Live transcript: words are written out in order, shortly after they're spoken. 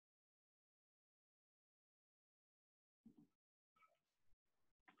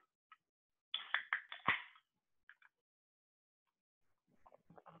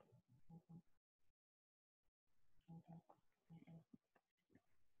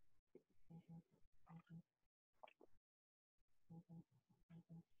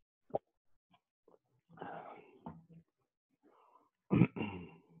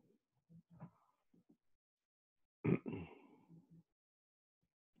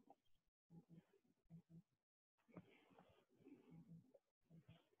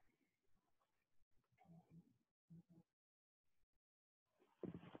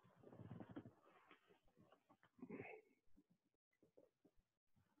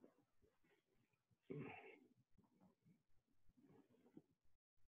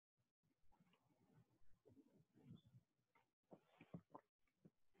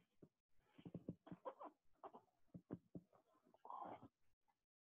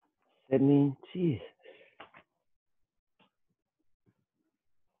Sydney, jeez.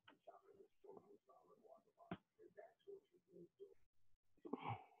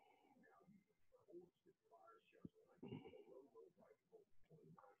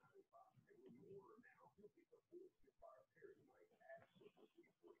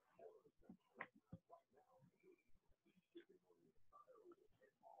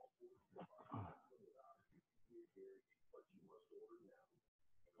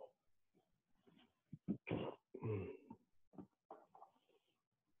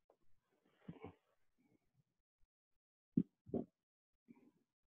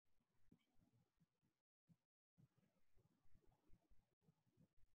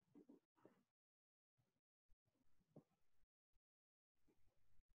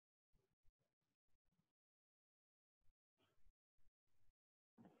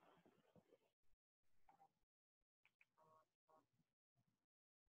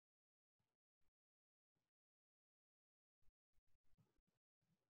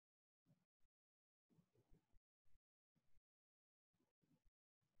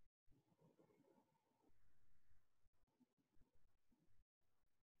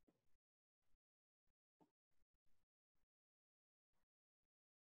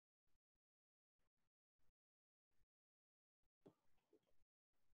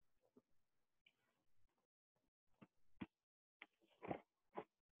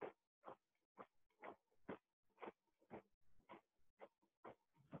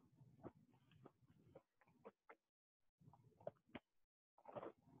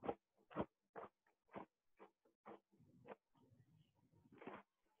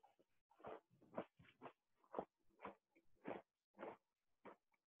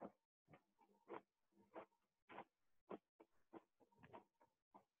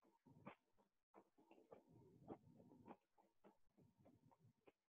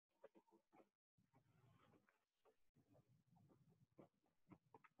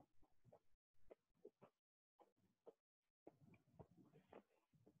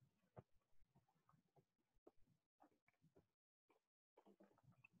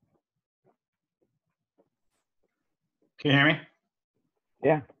 Can you hear me?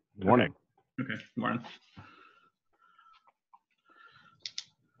 Yeah. Morning. Okay. Morning.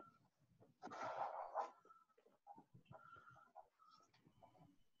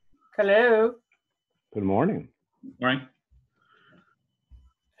 Hello. Good morning. Morning.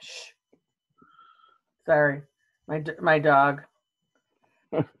 Shh. Sorry, my dog.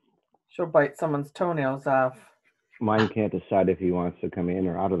 She'll bite someone's toenails off. Mine can't decide if he wants to come in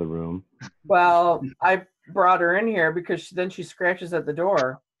or out of the room. Well, I brought her in here because then she scratches at the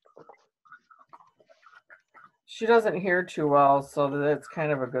door. She doesn't hear too well, so that's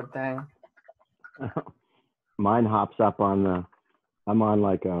kind of a good thing. Mine hops up on the, I'm on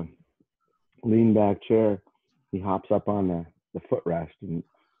like a lean back chair. He hops up on the footrest and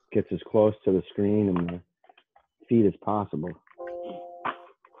gets as close to the screen and the feet as possible.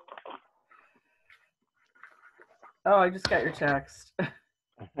 Oh, I just got your text.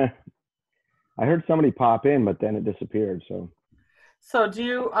 I heard somebody pop in, but then it disappeared. So do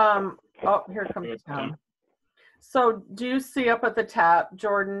you, oh, here comes Tom. So do you see up at the top,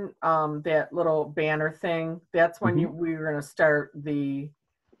 Jordan, that little banner thing? That's when we were going to start the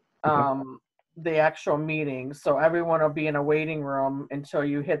actual meeting. So everyone will be in a waiting room until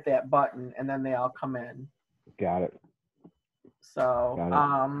you hit that button, and then they all come in. Got it. So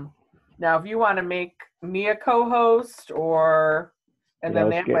now if you want to make me a co-host, and then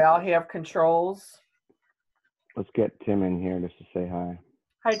that way I'll have controls. Let's get Tim in here just to say hi.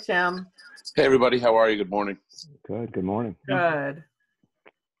 Hi, Tim. Hey, everybody. How are you? Good morning. Good. Good morning. Good.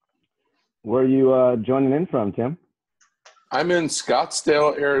 Where are you joining in from, Tim? I'm in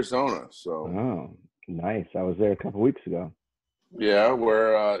Scottsdale, Arizona. So. Oh, nice. I was there a couple weeks ago. Yeah,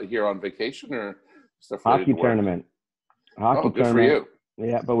 we're here on vacation or stuff. Hockey tournament. Hockey good tournament. For you.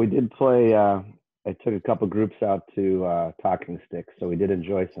 Yeah, but we did play. I took a couple groups out to Talking Sticks, so we did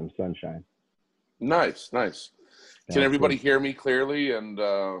enjoy some sunshine. Nice. Can everybody good. hear me clearly? And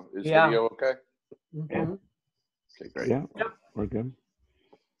is Yeah. video okay? Mhm. Okay, great. Yeah, Yep. we're good.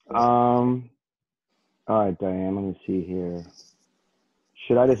 All right, Diane, let me see here.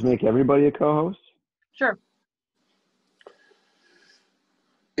 Should I just make everybody a co-host? Sure.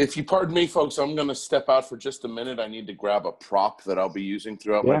 If you pardon me, folks, I'm going to step out for just a minute. I need to grab a prop that I'll be using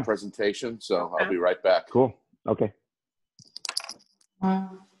throughout my Yeah. presentation, so Okay. I'll be right back. Cool. Okay.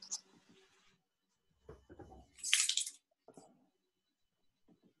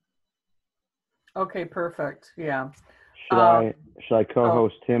 Okay, perfect. Yeah. Should Um, I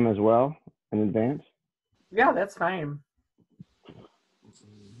co-host Tim as well in advance? Yeah, that's fine.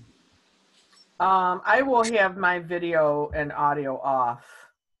 I will have my video and audio off.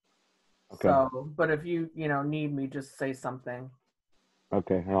 Okay. So, but if you need me, just say something.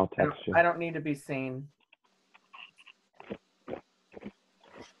 Okay, I'll text you. I don't need to be seen.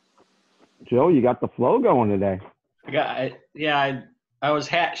 Joe, you got the flow going today. I was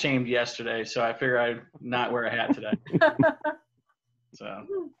hat shamed yesterday, so I figured I'd not wear a hat today. So,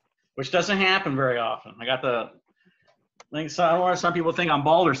 which doesn't happen very often. I got some people think I'm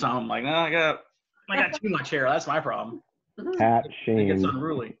bald or something. Like, no, I got too much hair. That's my problem. Hat It gets shame.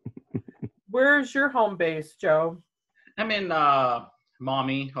 unruly. Where's your home base, Joe? I'm in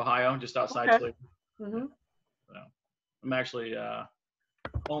Maumee, Ohio, just outside Okay. Toledo. Hmm. So I'm actually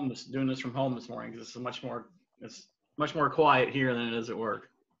doing this from home this morning because it's much more quiet here than it is at work.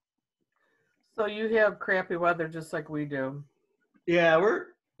 So you have crappy weather just like we do. Yeah,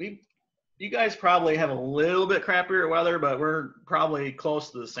 you guys probably have a little bit crappier weather, but we're probably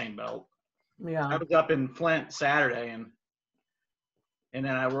close to the same belt. I Yeah. was up in Flint Saturday, and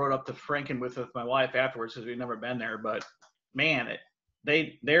then I rode up to Franken with my wife afterwards because we'd never been there. But man,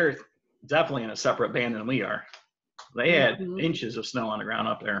 they're definitely in a separate band than we are. They had Mhm. inches of snow on the ground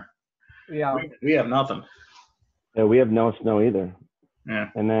up there. Yeah. We have nothing. Yeah, we have no snow either.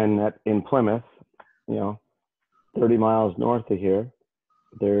 Yeah. And then in Plymouth, 30 miles north of here,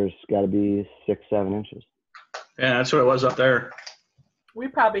 there's got to be 6-7 inches. Yeah, that's what it was up there. We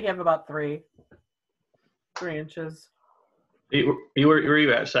probably have about 3 inches. Were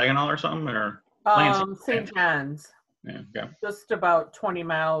you at Saginaw or something, or Lansing? St. John's, Yeah. Okay. just about 20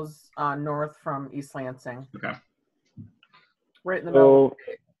 miles north from East Lansing. Okay. Right in the middle.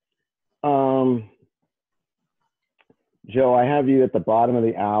 So, Joe, I have you at the bottom of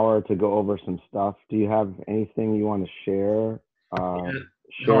the hour to go over some stuff. Do you have anything you want to share,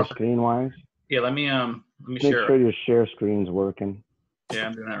 share screen wise? Yeah. Let me Make share. sure your share screen's working. Yeah,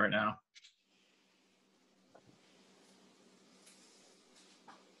 I'm doing that right now.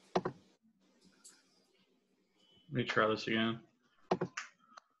 Let me try this again.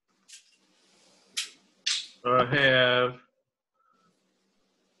 So I have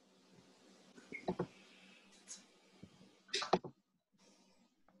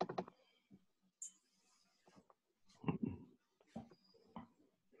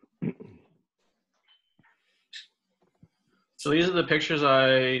so these are the pictures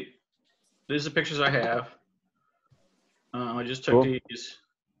I have. I just took Cool. these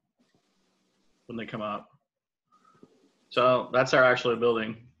when they come up. So that's our actual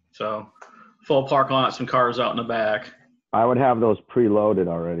building. So full park lot, some cars out in the back. I would have those preloaded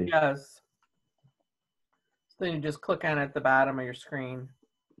already. Yes. So then you just click on it at the bottom of your screen.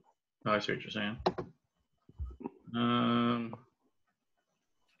 Oh, I see what you're saying.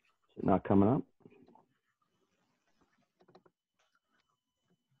 Not coming up.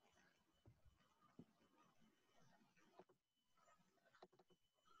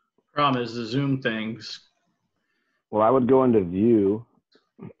 Problem is the Zoom things. Well, I would go into view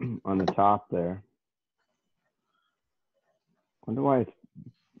on the top there. Wonder why it's,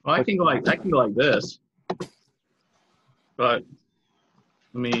 Well, I can go like this, but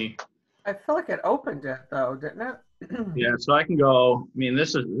let me. I feel like it opened it though, didn't it? Yeah, so I can go. I mean,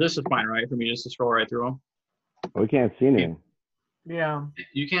 this is fine, right? For me just to scroll right through them. we can't see anything. Yeah.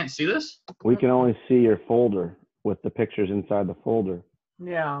 You can't see this? We can only see your folder with the pictures inside the folder.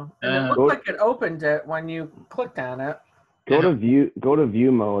 Yeah. And it Go- looked like it opened it when you clicked on it. Go Yeah. to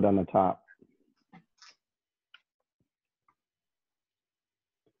view mode on the top.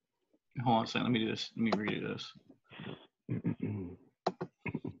 Hold on a second. Let me do this. Let me redo this.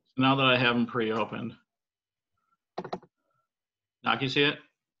 So now that I have them pre-opened, now can you see it?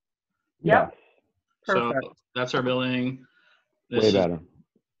 Yep. So Perfect. that's our building. This Way is better.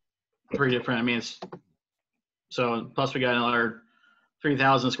 3 different. I mean, it's so plus we got another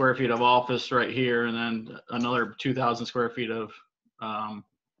 3,000 square feet of office right here, and then another 2,000 square feet of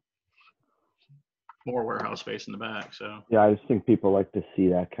more warehouse space in the back. So Yeah, I just think people like to see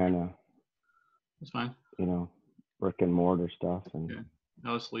that kind of, that's fine. brick and mortar stuff. And Okay.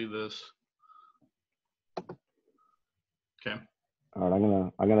 Now let's leave this. Okay. all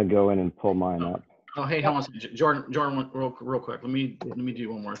right, I'm gonna go in and pull mine up. Oh, hey, hold on a second. Jordan, real quick. Let me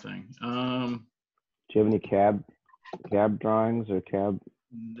do one more thing. Do you have any cab drawings or cab?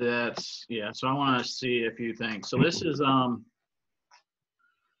 That's, yeah. So I want to see a few things. So this is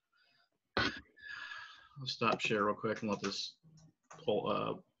let's stop share real quick and let this pull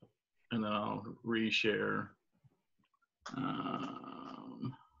up, and then I'll reshare.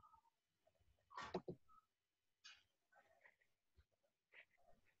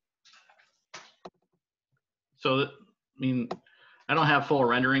 So, I mean, I don't have full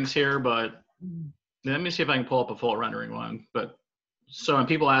renderings here, but let me see if I can pull up a full rendering one. But so when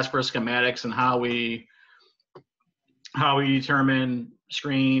people ask for schematics and how we determine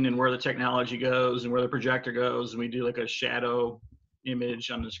screen and where the technology goes and where the projector goes, and we do like a shadow image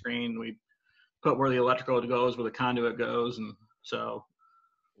on the screen, we put where the electrical goes, where the conduit goes, and so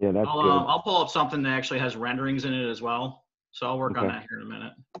Yeah, that's good. I'll pull up something that actually has renderings in it as well. So I'll work on Okay. that here in a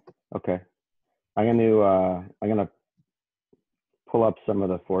minute. Okay. I'm gonna pull up some of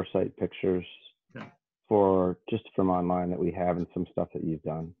the Foresight pictures Okay. just from online that we have and some stuff that you've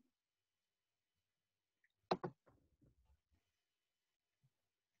done.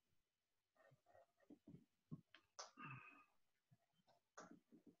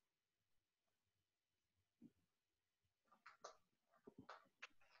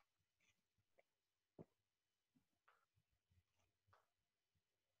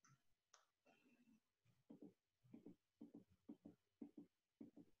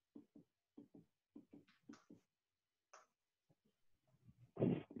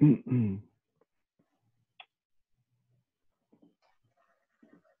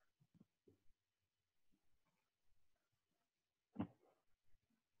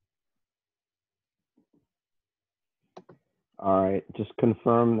 All right, just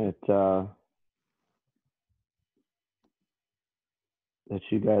confirm that that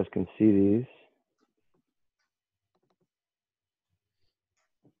you guys can see these.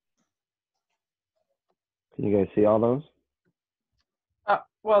 Can you guys see all those?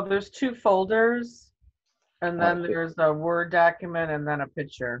 Well, there's 2 folders, and then So- there's a Word document, and then a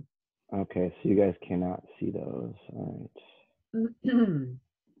picture. Okay, so you guys cannot see those. All right.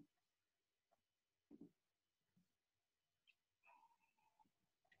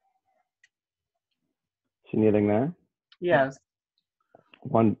 See anything there? Yes,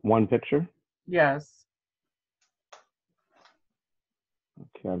 One picture? yes.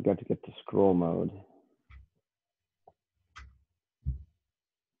 Okay, I've got to get to scroll mode.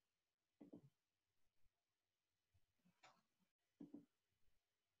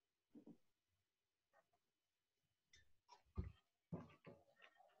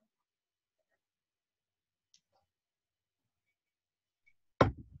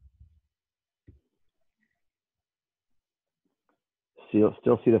 So you'll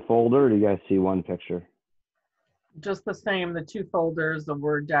still see the folder, or do you guys see one picture? Just the same, the 2 folders, the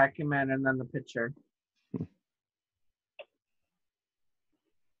Word document, and then the picture.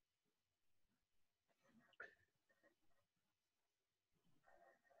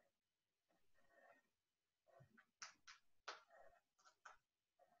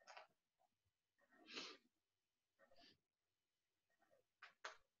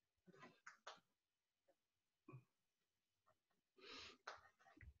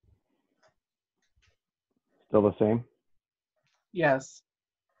 Still the same? Yes.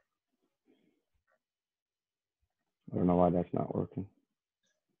 I don't know why that's not working.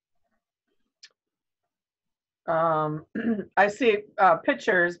 I see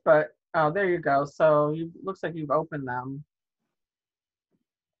pictures, but oh, there you go. So looks like you've opened them.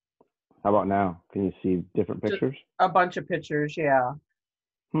 How about now? Can you see different Just- pictures? A bunch of pictures, yeah.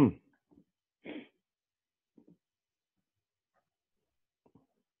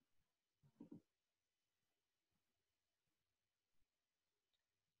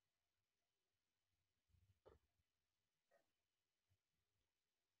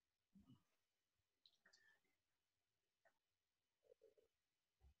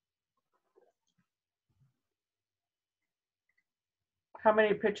 How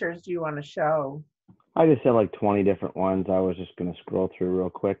many pictures do you want to show? I just had like 20 different ones. I was just going to scroll through real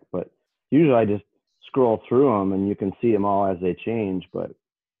quick, but usually I just scroll through them and you can see them all as they change. But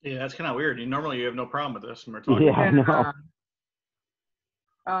Yeah, that's kind of weird. Normally you have no problem with this when we're talking. yeah, I know.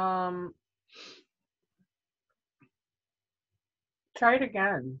 Try it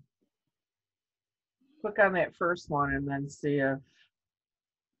again. Click on that first one and then see if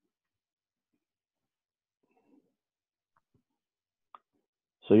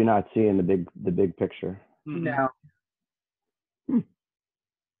So you're not seeing the big picture. Mhm. no.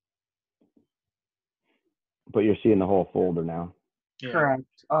 But you're seeing the whole folder now. Yeah. Correct.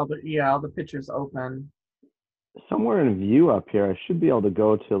 All the pictures open. Somewhere in view up here, I should be able to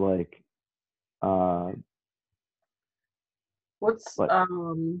go to like, What's What?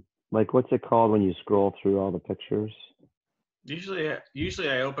 what's it called when you scroll through all the pictures? Usually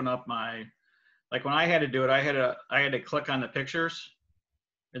I open up my, like when I had to do it, I had to click on the pictures,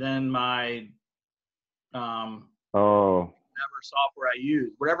 and then my Oh,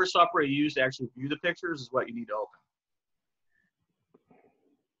 whatever software I use to actually view the pictures is what you need to open.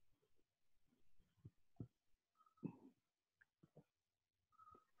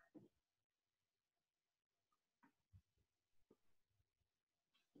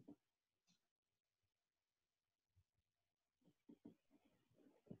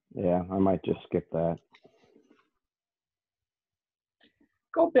 yeah, I might just skip that.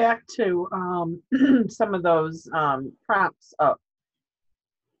 Go back to some of those prompts up.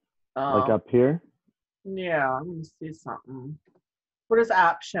 Like up here? Yeah, let me see something. What is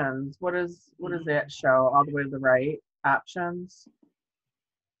options? What does that show all the way to the right? Options.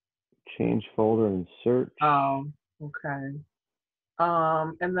 Change folder and search. Oh, okay.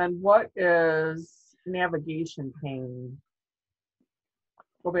 And then what is navigation pane?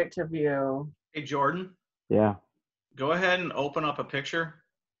 Go back to view. Hey Jordan, Yeah. go ahead and open up a picture.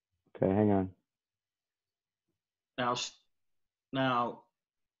 Okay, hang on. Now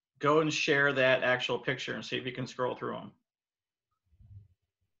go and share that actual picture and see if you can scroll through them.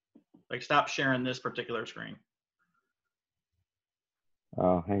 Like stop sharing this particular screen.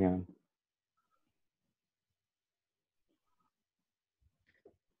 Oh, hang on.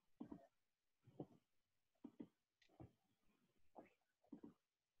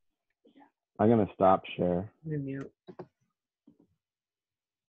 I'm gonna stop share. Mute.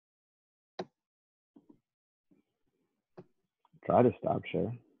 Try to stop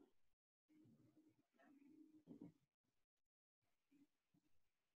share.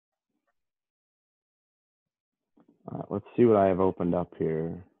 All right, let's see what I have opened up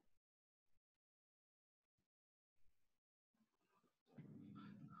here.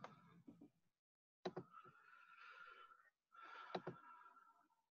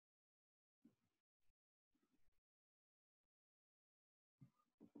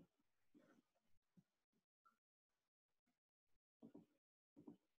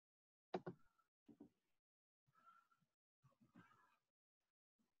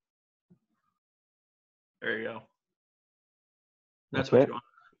 There you go. That's That's what it? you want.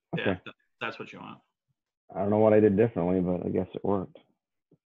 Okay. Yeah, that's what you want. I don't know what I did differently, but I guess it worked.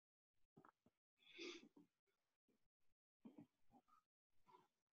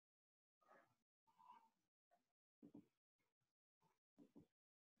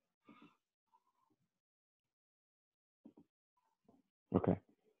 Okay.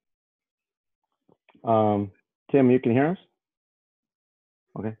 Tim, you can hear us?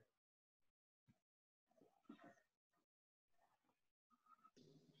 Okay.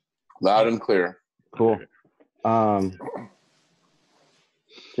 Loud and clear. Cool.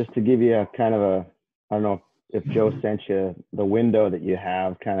 Just to give you a kind of a, I don't know if Joe sent you the window that you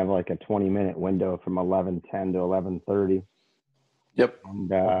have, kind of like a 20-minute window from 11:10 to 11:30. Yep. And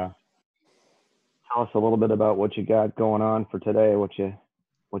tell us a little bit about what you got going on for today, what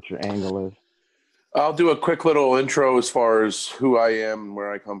your angle is. I'll do a quick little intro as far as who I am,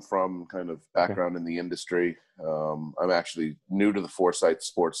 where I come from, kind of background in the industry. I'm actually new to the Foresight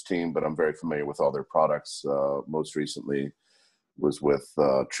sports team, but I'm very familiar with all their products. Most recently was with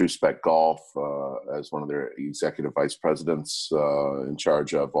True Spec Golf as one of their executive vice presidents in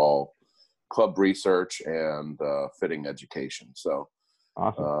charge of all club research and fitting education. So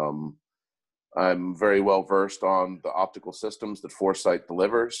Awesome. I'm very well versed on the optical systems that Foresight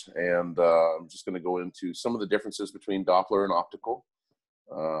delivers, and I'm just going to go into some of the differences between Doppler and optical.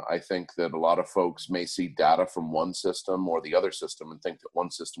 I think that a lot of folks may see data from one system or the other system and think that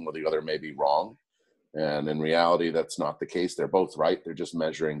one system or the other may be wrong. And in reality, that's not the case. They're both right. They're just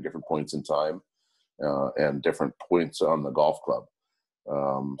measuring different points in time and different points on the golf club.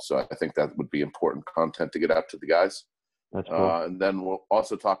 So I think that would be important content to get out to the guys. That's cool. And then we'll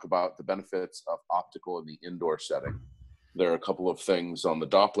also talk about the benefits of optical in the indoor setting. There are a couple of things on the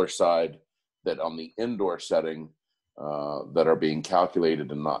Doppler side that on the indoor setting that are being calculated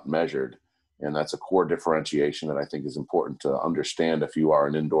and not measured. And that's a core differentiation that I think is important to understand if you are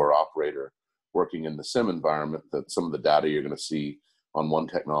an indoor operator working in the sim environment, that some of the data you're going to see on one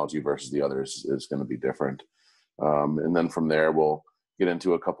technology versus the other is going to be different. And then from there, we'll get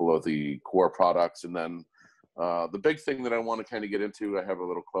into a couple of the core products. And then the big thing that I want to kind of get into, I have a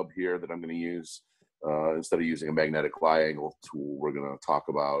little club here that I'm going to use instead of using a magnetic lie angle tool, we're going to talk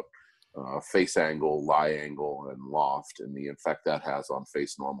about face angle, lie angle, and loft, and the effect that has on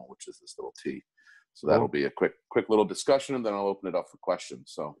face normal, which is this little T. So that'll be a quick little discussion, and then I'll open it up for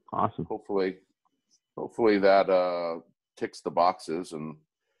questions. So Awesome. hopefully that ticks the boxes. And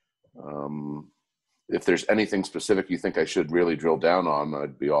if there's anything specific you think I should really drill down on,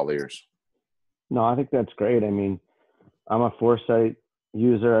 I'd be all ears. No, I think that's great. I mean, I'm a Foresight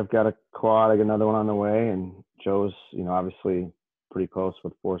user. I've got a quad. I got another one on the way, and Joe's, obviously pretty close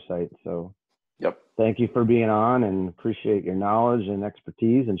with Foresight. So yep. Thank you for being on, and appreciate your knowledge and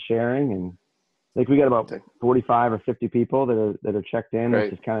expertise and sharing. And I think we got about 45 or 50 people that are checked in. Great.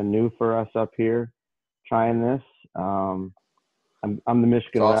 This is kind of new for us up here trying this. I'm the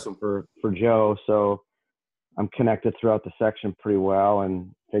Michigan Awesome. rep for Joe, so I'm connected throughout the section pretty well,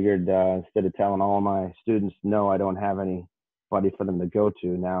 and figured instead of telling all my students, no, I don't have anybody for them to go to,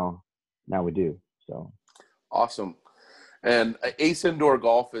 now we do. So awesome. And Ace Indoor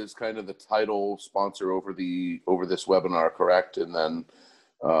Golf is kind of the title sponsor over this webinar, correct? And then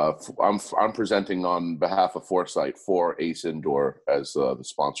I'm presenting on behalf of Foresight for Ace Indoor as the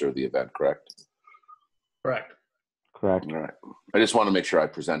sponsor of the event, correct? Correct. Correct. All right. I just want to make sure I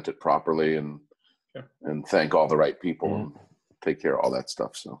present it properly and thank all the right people and take care of all that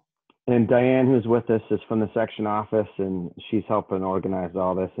stuff. So. And Diane, who's with us, is from the section office, and she's helping organize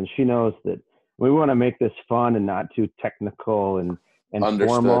all this. And she knows that we want to make this fun and not too technical and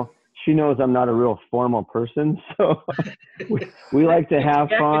formal. She knows I'm not a real formal person, so we like to have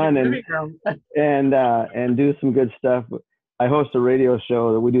fun and do some good stuff. I host a radio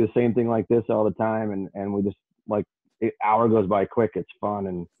show that we do the same thing like this all the time, and we just like an hour goes by quick. It's fun,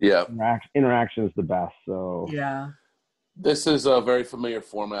 and interaction is the best. So this is a very familiar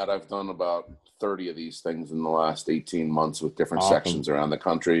format. I've done about 30 of these things in the last 18 months with different sections around the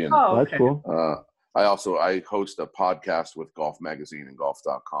country. And that's cool. I host a podcast with Golf Magazine and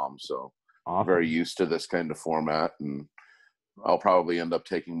golf.com. So I'm very used to this kind of format, and I'll probably end up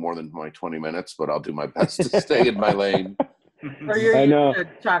taking more than my 20 minutes, but I'll do my best to stay in my lane. Or you're used to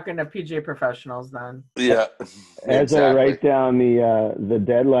talking to PGA professionals then. Yeah. As I write down the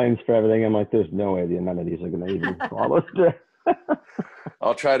deadlines for everything, I'm like, there's no way none of these are going to even follow through.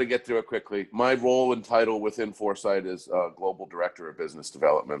 I'll try to get through it quickly. My role and title within Foresight is Global Director of Business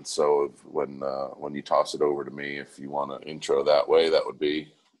Development. So when you toss it over to me, if you want to intro that way, that would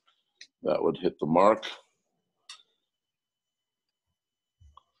hit the mark.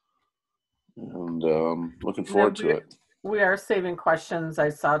 And looking forward to it. We are saving questions. I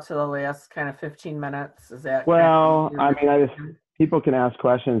saw to the last kind of 15 minutes. Is that well? I mean, people can ask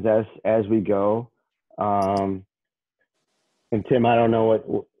questions as we go. And Tim, I don't know what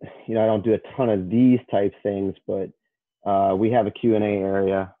I don't do a ton of these type things, but we have a Q&A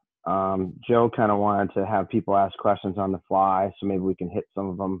area. Joe kind of wanted to have people ask questions on the fly, so maybe we can hit some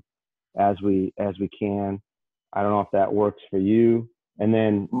of them as we can. I don't know if that works for you. And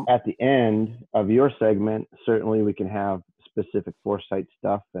then at the end of your segment, certainly we can have specific Foresight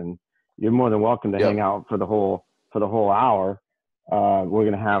stuff, and you're more than welcome to hang out for the whole hour. We're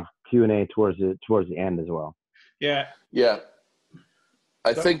going to have Q&A towards the end as well. Yeah.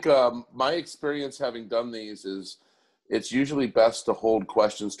 I think my experience having done these is it's usually best to hold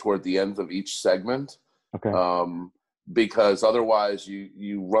questions toward the end of each segment. Okay. Because otherwise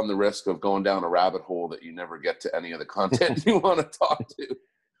you run the risk of going down a rabbit hole that you never get to any of the content you want to talk to.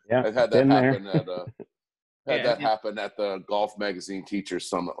 Yeah, I've had that happen at the Golf Magazine Teachers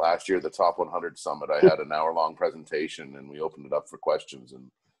Summit last year, the Top 100 Summit. I had an hour-long presentation, and we opened it up for questions,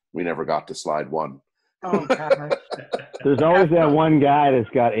 and we never got to slide one. Oh, gosh. There's always that one guy that's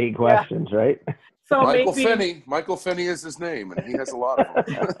got 8 questions, right? So Michael Finney is his name, and he has a lot of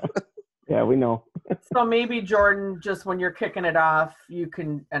them. Yeah, we know. So maybe, Jordan, just when you're kicking it off, you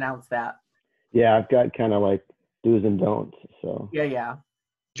can announce that. Yeah, I've got kind of like do's and don'ts. So yeah.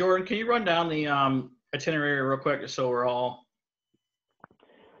 Jordan, can you run down the itinerary real quick, so we're all?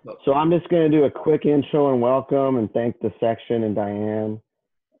 So I'm just going to do a quick intro and welcome, and thank the section and Diane.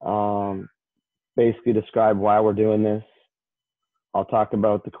 Basically, describe why we're doing this. I'll talk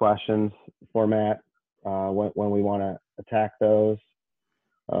about the questions format when we want to attack those.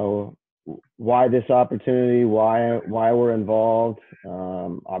 Why this opportunity, why we're involved,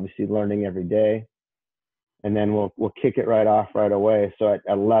 obviously learning every day. And then we'll kick it right off right away. So at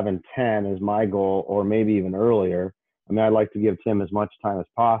 11:10 is my goal, or maybe even earlier. I mean, I'd like to give Tim as much time as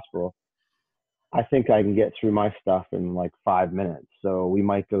possible. I think I can get through my stuff in like 5 minutes. So we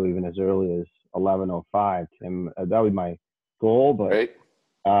might go even as early as 11:05, Tim. That would be my goal, but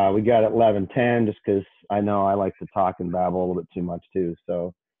we got at 11:10 just because I know I like to talk and babble a little bit too much too.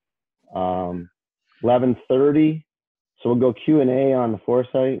 So 11:30. So we'll go Q&A on the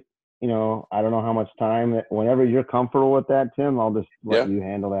Foresight. You know, I don't know how much time. Whenever you're comfortable with that, Tim, I'll just let you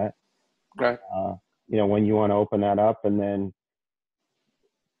handle that. Okay. You know, when you want to open that up, and then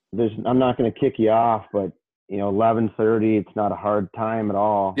I'm not going to kick you off, but you know, 11:30. It's not a hard time at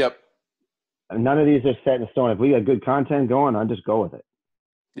all. Yep. None of these are set in stone. If we got good content going, I'll just go with it.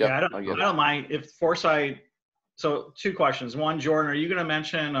 Yep. Yeah, I don't mind if Foresight. So 2 questions. One, Jordan, are you going to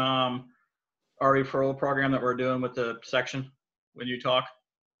mention our referral program that we're doing with the section when you talk?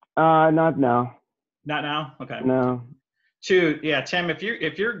 Not now. Not now. Okay. No. 2, yeah, Tim, if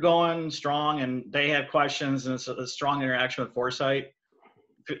you're going strong and they have questions and it's a strong interaction with Foresight,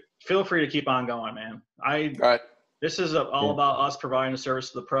 feel free to keep on going, man. This is all about us providing a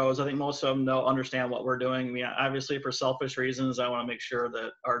service to the pros. I think most of them understand what we're doing. I mean, obviously, for selfish reasons, I want to make sure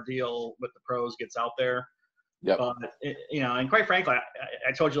that our deal with the pros gets out there. Yep. But you know, and quite frankly,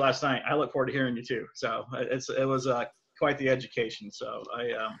 I told you last night, I look forward to hearing you too. So it was quite the education. So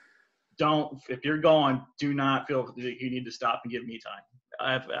if you're going, do not feel that you need to stop and give me time.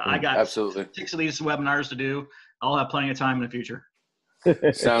 I got absolutely 6 of these webinars to do. I'll have plenty of time in the future.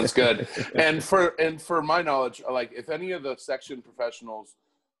 Sounds good. And for my knowledge, like if any of the section professionals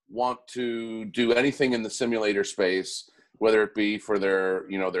want to do anything in the simulator space, whether it be for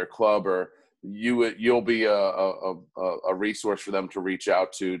their club, or you'll be a resource for them to reach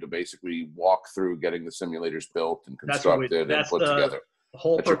out to basically walk through getting the simulators built and constructed and put together. The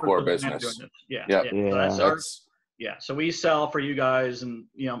whole that's your core business. Yeah. So we sell for you guys, and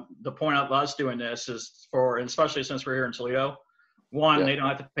you know the point of us doing this is and especially since we're here in Toledo. One, they don't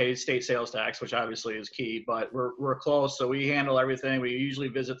have to pay state sales tax, which obviously is key, but we're close, so we handle everything. We usually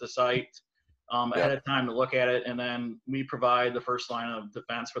visit the site ahead of time to look at it, and then we provide the first line of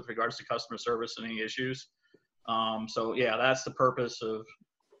defense with regards to customer service and any issues. So yeah, that's the purpose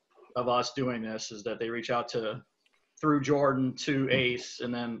of us doing this, is that they reach out through Jordan to Ace,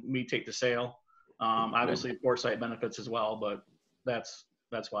 and then we take the sale. Obviously, Foresight benefits as well, but that's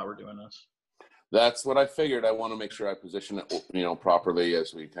why we're doing this. That's what I figured. I want to make sure I position it, properly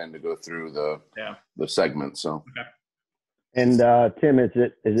as we tend to go through the segment. So. Okay. And Tim, is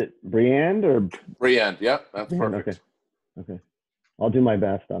it Briand or Briand? Yeah, that's perfect. Okay. I'll do my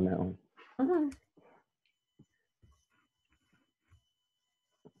best on that one. Mm-hmm.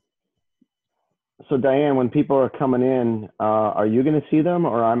 So Diane, when people are coming in, are you going to see them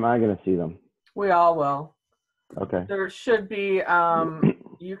or am I going to see them? We all will. Okay. There should be,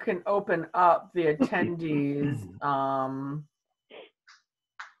 you can open up the attendees,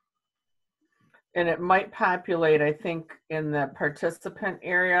 and it might populate, I think, in the participant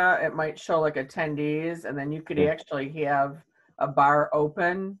area. It might show like attendees, and then you could actually have a bar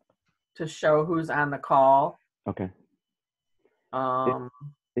open to show who's on the call. Okay.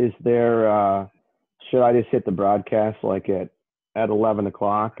 Is there, should I just hit the broadcast like at 11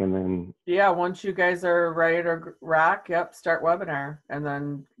 o'clock and then? Yeah, once you guys are ready to rock, start webinar, and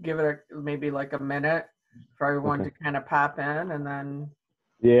then give it maybe like a minute for everyone to kind of pop in, and then.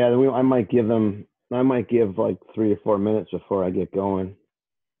 Yeah, I might give like 3 or 4 minutes before I get going.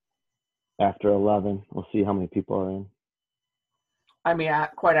 After 11, we'll see how many people are in. I mean,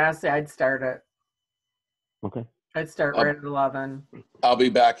 quite honestly, I'd start it. Okay. I'd start right at 11. I'll be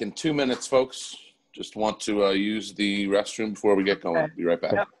back in 2 minutes, folks. Just want to use the restroom before we get going. Be right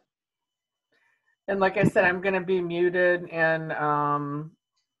back. Yep. And like I said, I'm going to be muted, and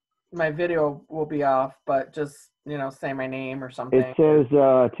my video will be off, but just, say my name or something. It says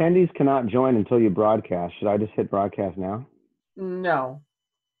attendees cannot join until you broadcast. Should I just hit broadcast now? No.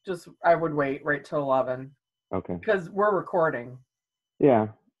 Just, I would wait right till 11. Okay. Because we're recording. Yeah,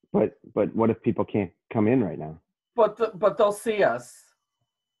 but what if people can't come in right now? But they'll see us.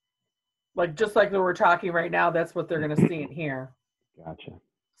 Like, just like we're talking right now, that's what they're going to see and hear. Gotcha.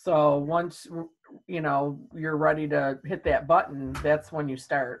 So once, you're ready to hit that button, that's when you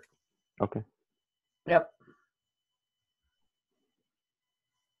start. Okay. Yep.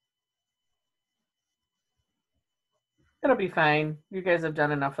 It'll be fine. You guys have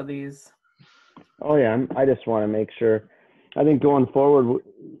done enough of these. Oh, yeah. I just want to make sure. I think going forward,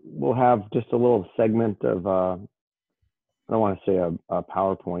 we'll have just a little segment of, I don't want to say a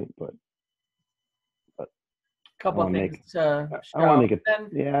PowerPoint, but couple of things to show. I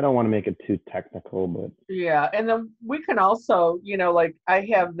don't want to make it too technical, but yeah. And then we can also, like I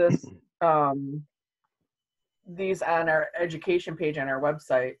have this, these on our education page on our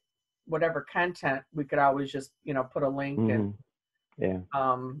website, whatever content, we could always just, put a link and,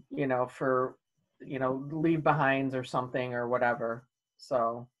 for, leave behinds or something or whatever.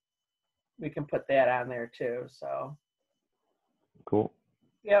 So we can put that on there too. So. Cool.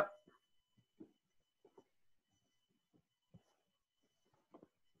 Yep.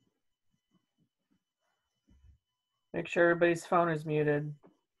 Make sure everybody's phone is muted.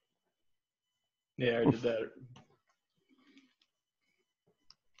 Yeah, I did that.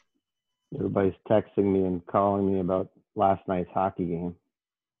 Everybody's texting me and calling me about last night's hockey game.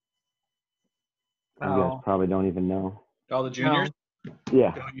 You guys Oh, probably don't even know. All the juniors?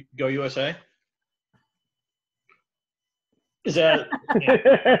 Yeah. Go USA? Is that?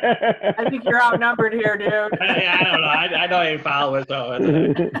 I think you're outnumbered here, dude. I don't know. I don't even follow it, though.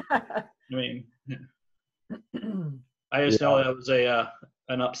 I mean, I just know that was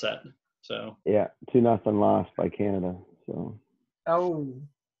an upset. So Yeah, 2-0 loss by Canada. So Oh,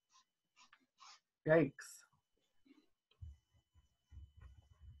 yikes.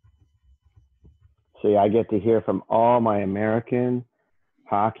 yeah, I get to hear from all my American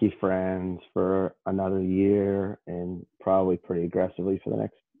hockey friends for another year and probably pretty aggressively for the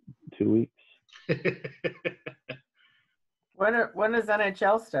next 2 weeks. When is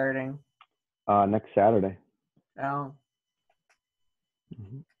NHL starting? Next Saturday. Oh,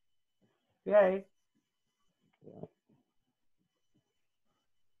 Mhm. yay.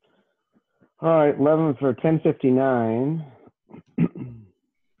 All right, 11 for 10:59.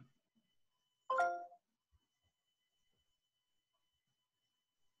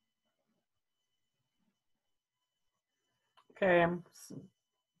 Okay, I'm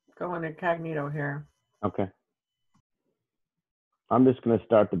going incognito here. Okay. I'm just going to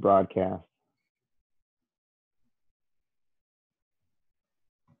start the broadcast.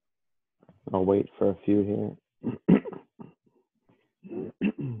 I'll wait for a few here.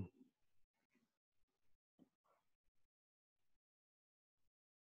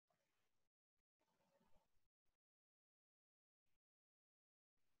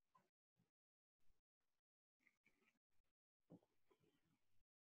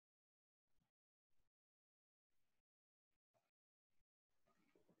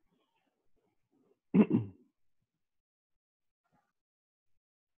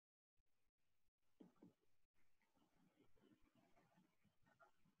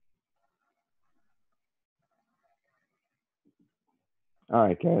 All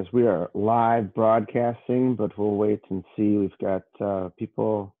right, guys, we are live broadcasting, but we'll wait and see. We've got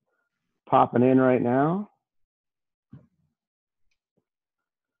people popping in right now.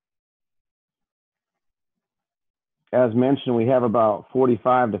 As mentioned, we have about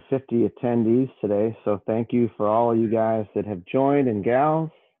 45 to 50 attendees today, so thank you for all of you guys that have joined and gals.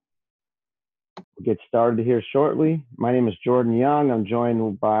 We'll get started here shortly. My name is Jordan Young. I'm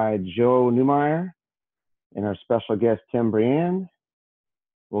joined by Joe Newmeyer and our special guest, Tim Briand.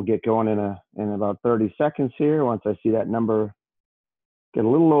 We'll get going in about 30 seconds here once I see that number get a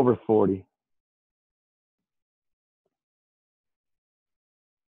little over 40.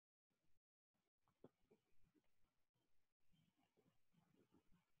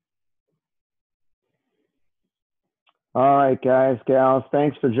 All right, guys, gals,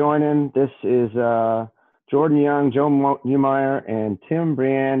 thanks for joining. This is Jordan Young, Joe Newmeyer, and Tim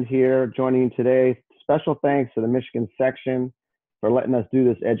Briand here joining you today. Special thanks to the Michigan section for letting us do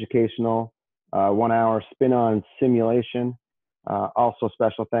this educational 1-hour spin-on simulation. Also,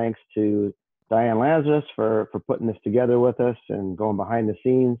 special thanks to Diane Lazarus for putting this together with us and going behind the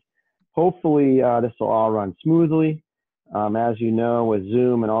scenes. Hopefully, this will all run smoothly. As you know, with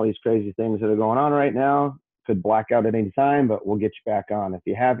Zoom and all these crazy things that are going on right now, could black out at any time, but we'll get you back on. If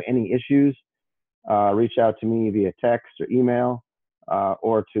you have any issues, reach out to me via text or email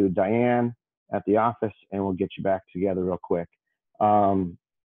or to Diane at the office, and we'll get you back together real quick.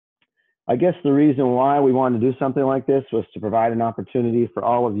 I guess the reason why we wanted to do something like this was to provide an opportunity for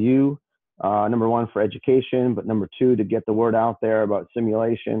all of you, number one, for education, but number two, to get the word out there about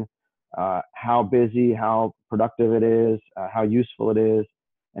simulation, how busy, how productive it is, how useful it is,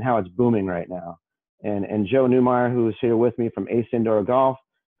 and how it's booming right now. And Joe Newmeyer, who is here with me from Ace Indoor Golf,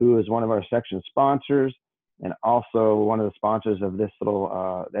 who is one of our section sponsors and also one of the sponsors of this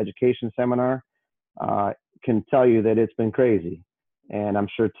little education seminar, can tell you that it's been crazy. And I'm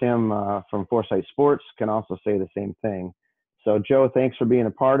sure Tim from Foresight Sports can also say the same thing. So Joe, thanks for being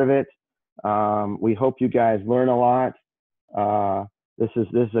a part of it. We hope you guys learn a lot. This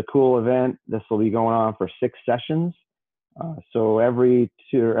is a cool event. This will be going on for 6 sessions. So every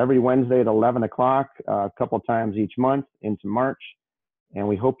Wednesday at 11 o'clock, a couple times each month into March. And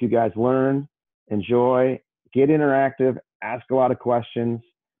we hope you guys learn, enjoy, get interactive, ask a lot of questions.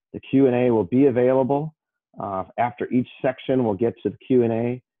 The Q&A will be available. After each section, we'll get to the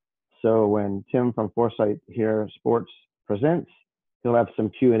Q&A. So when Tim from Foresight here Sports presents, he'll have some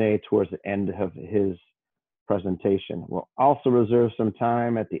Q&A towards the end of his presentation. We'll also reserve some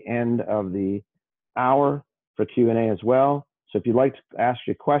time at the end of the hour for Q&A as well. So if you'd like to ask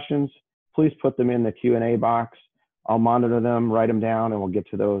your questions, please put them in the Q&A box I'll monitor them, write them down, and we'll get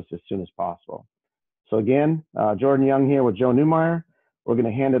to those as soon as possible. So again, Jordan Young here with Joe Newmeyer. We're going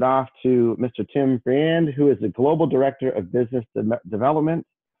to hand it off to Mr. Tim Friand, who is the Global Director of Business Development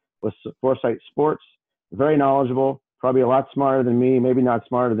with Foresight Sports. Very knowledgeable, probably a lot smarter than me, maybe not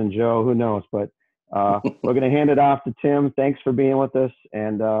smarter than Joe, who knows, but we're going to hand it off to Tim. Thanks for being with us,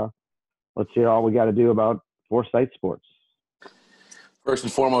 and let's hear all we got to do about Foresight Sports. First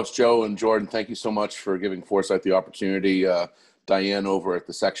and foremost, Joe and Jordan, thank you so much for giving Foresight the opportunity. Diane over at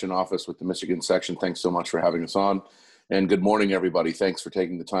the section office with the Michigan section, thanks so much for having us on. And good morning, everybody. Thanks for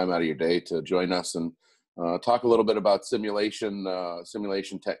taking the time out of your day to join us and talk a little bit about simulation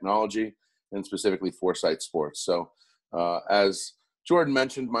technology, and specifically Foresight Sports. So as Jordan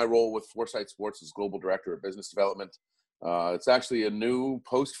mentioned, my role with Foresight Sports is Global Director of Business Development. It's actually a new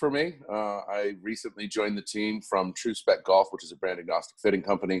post for me. I recently joined the team from TrueSpec Golf, which is a brand agnostic fitting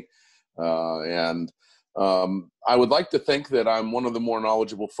company. I would like to think that I'm one of the more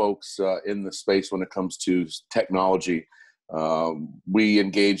knowledgeable folks in the space when it comes to technology. We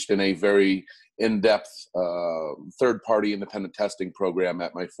engaged in a very in-depth third-party independent testing program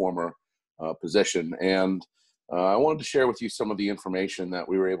at my former position. And I wanted to share with you some of the information that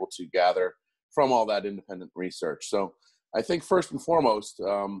we were able to gather from all that independent research. So I think first and foremost,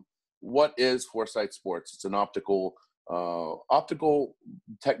 what is Foresight Sports? It's an optical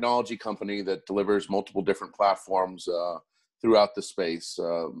technology company that delivers multiple different platforms throughout the space,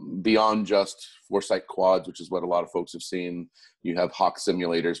 beyond just Foresight Quads, which is what a lot of folks have seen. You have Hawk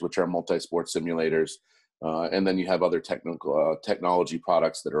simulators, which are multi-sport simulators, and then you have other technology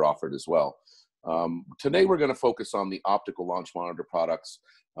products that are offered as well. Today, we're going to focus on the optical launch monitor products,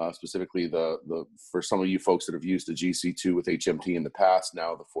 specifically for some of you folks that have used the GC2 with HMT in the past,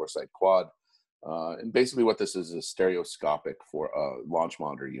 now the Foresight Quad. And basically what this is stereoscopic for launch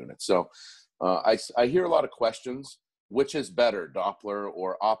monitor unit. So I hear a lot of questions, which is better, Doppler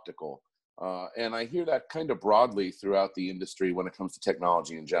or optical? And I hear that kind of broadly throughout the industry when it comes to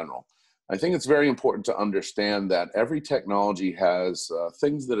technology in general. I think it's very important to understand that every technology has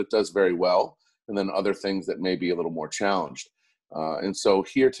things that it does very well, and then other things that may be a little more challenged. And so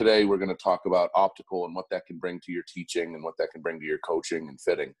here today, we're going to talk about optical and what that can bring to your teaching and what that can bring to your coaching and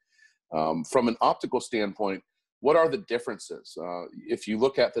fitting. From an optical standpoint, what are the differences? If you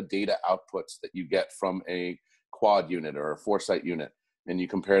look at the data outputs that you get from a quad unit or a Foresight unit, and you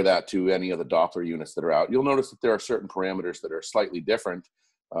compare that to any of the Doppler units that are out, you'll notice that there are certain parameters that are slightly different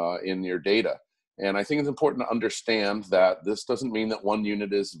in your data. And I think it's important to understand that this doesn't mean that one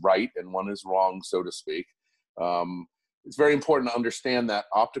unit is right and one is wrong, so to speak. It's very important to understand that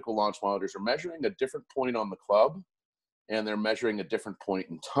optical launch monitors are measuring a different point on the club, and they're measuring a different point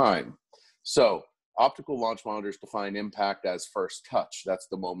in time. So optical launch monitors define impact as first touch. That's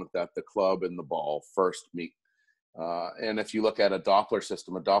the moment that the club and the ball first meet. And if you look at a Doppler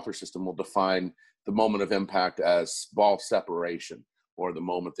system will define the moment of impact as ball separation, or the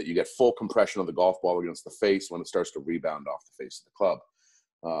moment that you get full compression of the golf ball against the face when it starts to rebound off the face of the club.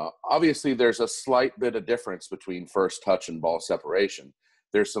 Obviously, there's a slight bit of difference between first touch and ball separation.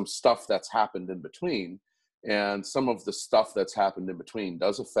 There's some stuff that's happened in between, and some of the stuff that's happened in between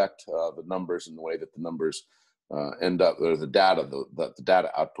does affect the numbers and the way that the numbers end up, or the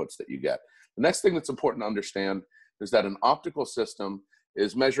data outputs that you get. The next thing that's important to understand is that an optical system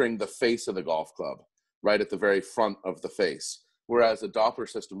is measuring the face of the golf club, right at the very front of the face, whereas a Doppler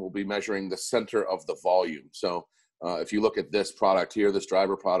system will be measuring the center of the volume. So if you look at this product here, this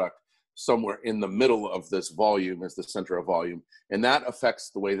driver product, somewhere in the middle of this volume is the center of volume, and that affects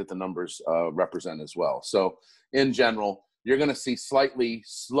the way that the numbers represent as well. So in general, you're going to see slightly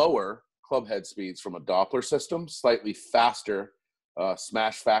slower club head speeds from a Doppler system, slightly faster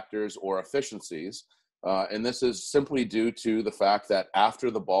smash factors or efficiencies, and this is simply due to the fact that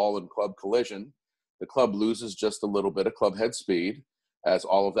after the ball and club collision, the club loses just a little bit of club head speed as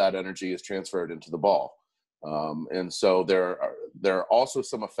all of that energy is transferred into the ball. And so there are also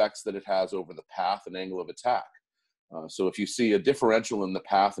some effects that it has over the path and angle of attack. So if you see a differential in the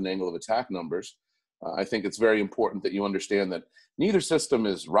path and angle of attack numbers, I think it's very important that you understand that neither system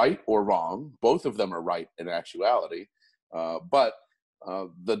is right or wrong. Both of them are right in actuality, but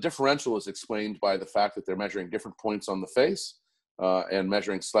the differential is explained by the fact that they're measuring different points on the face and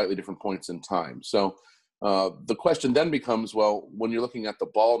measuring slightly different points in time. So the question then becomes, well, when you're looking at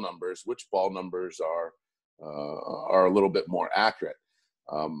the ball numbers, which ball numbers are a little bit more accurate?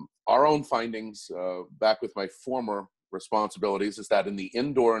 Our own findings, back with my former responsibilities, is that in the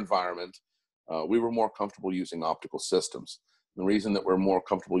indoor environment, we were more comfortable using optical systems. The reason that we're more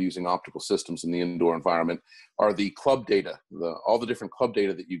comfortable using optical systems in the indoor environment are the club data, all the different club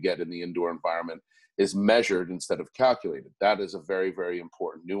data that you get in the indoor environment is measured instead of calculated. That is a very, very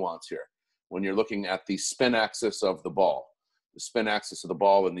important nuance here. When you're looking at the spin axis of the ball, the spin axis of the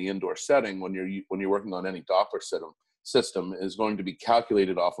ball in the indoor setting, when you're working on any Doppler system, is going to be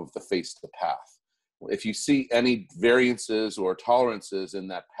calculated off of the face to path. If you see any variances or tolerances in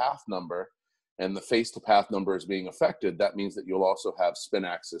that path number, and the face to path number is being affected, that means that you'll also have spin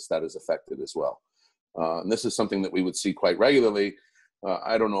axis that is affected as well. And this is something that we would see quite regularly.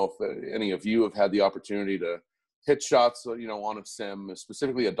 I don't know if any of you have had the opportunity to hit shots, on a sim,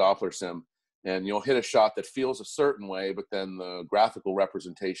 specifically a Doppler sim, and you'll hit a shot that feels a certain way, but then the graphical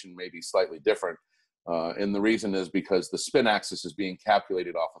representation may be slightly different. And the reason is because the spin axis is being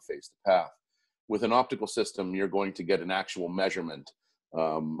calculated off of face to path. With an optical system, you're going to get an actual measurement.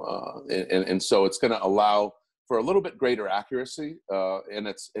 And so it's going to allow for a little bit greater accuracy. And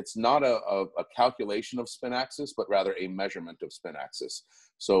it's not a calculation of spin axis, but rather a measurement of spin axis.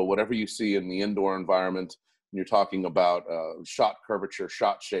 So whatever you see in the indoor environment, when you're talking about shot curvature,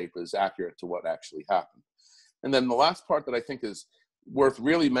 shot shape, is accurate to what actually happened. And then the last part that I think is worth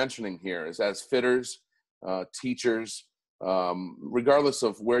really mentioning here is, as fitters, teachers, regardless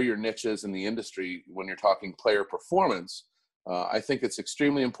of where your niche is in the industry, when you're talking player performance, I think it's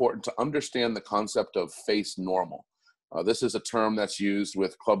extremely important to understand the concept of face normal. This is a term that's used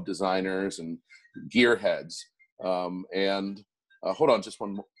with club designers and gearheads. Hold on just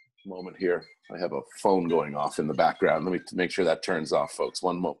one moment here. I have a phone going off in the background. Let me make sure that turns off, folks.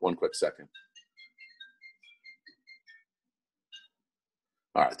 One quick second.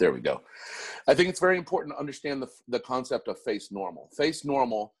 All right, there we go. I think it's very important to understand the concept of face normal. Face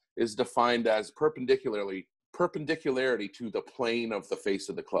normal is defined as perpendicularity to the plane of the face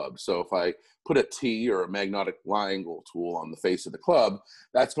of the club. So if I put a T or a magnetic line angle tool on the face of the club,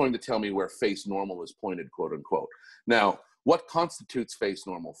 that's going to tell me where face normal is pointed, quote unquote. Now, what constitutes face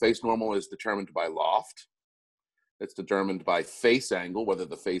normal? Face normal is determined by loft. It's determined by face angle, whether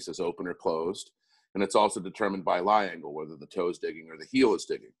the face is open or closed. And it's also determined by lie angle, whether the toe is digging or the heel is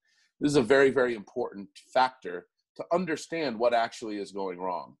digging. This is a very, very important factor to understand what actually is going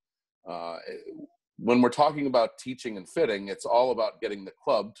wrong. When we're talking about teaching and fitting, it's all about getting the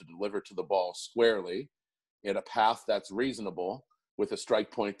club to deliver to the ball squarely in a path that's reasonable with a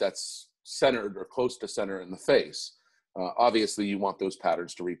strike point that's centered or close to center in the face. Obviously, you want those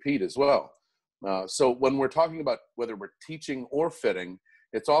patterns to repeat as well. So when we're talking about whether we're teaching or fitting,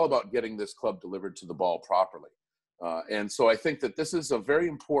 it's all about getting this club delivered to the ball properly. And so I think that this is a very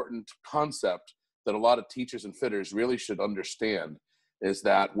important concept that a lot of teachers and fitters really should understand, is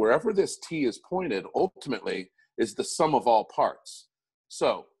that wherever this T is pointed, ultimately, is the sum of all parts.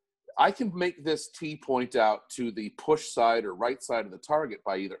 So I can make this T point out to the push side or right side of the target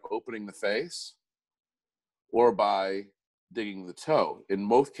by either opening the face or by digging the toe. In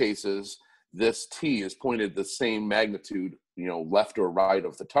most cases, this T is pointed the same magnitude, left or right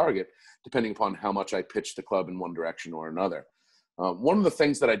of the target, depending upon how much I pitch the club in one direction or another. One of the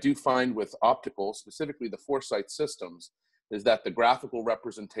things that I do find with optical, specifically the Foresight systems, is that the graphical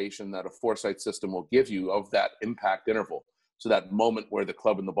representation that a Foresight system will give you of that impact interval, so that moment where the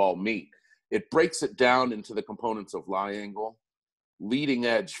club and the ball meet, it breaks it down into the components of lie angle, leading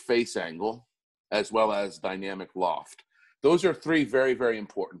edge face angle, as well as dynamic loft. Those are three very, very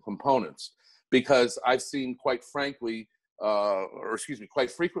important components, because I've seen, quite frequently,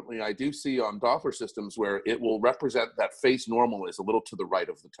 I do see on Doppler systems where it will represent that face normal is a little to the right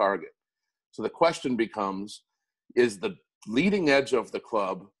of the target. So the question becomes, is the leading edge of the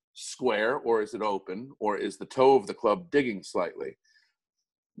club square, or is it open, or is the toe of the club digging slightly?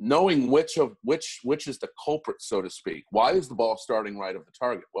 Knowing which is the culprit, so to speak. Why is the ball starting right of the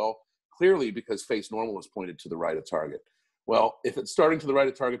target? Well, clearly because face normal is pointed to the right of target. Well, if it's starting to the right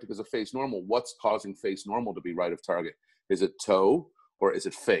of target because of face normal, what's causing face normal to be right of target? Is it toe or is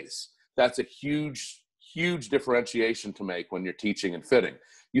it face? That's a huge, huge differentiation to make when you're teaching and fitting.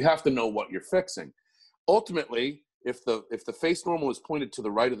 You have to know what you're fixing. Ultimately, if the face normal is pointed to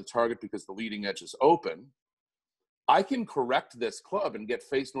the right of the target because the leading edge is open, I can correct this club and get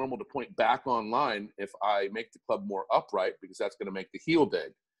face normal to point back on line if I make the club more upright, because that's going to make the heel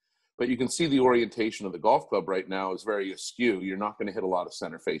dig. But you can see the orientation of the golf club right now is very askew. You're not going to hit a lot of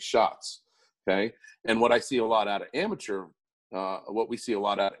center face shots, okay? And what I see a lot out of amateur,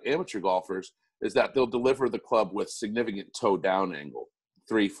 golfers is that they'll deliver the club with significant toe down angle,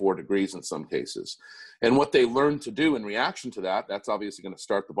 3-4 degrees in some cases. And what they learn to do in reaction to that, that's obviously going to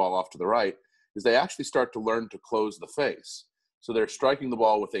start the ball off to the right, is they actually start to learn to close the face. So they're striking the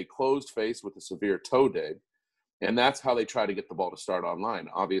ball with a closed face with a severe toe dig. And that's how they try to get the ball to start on line.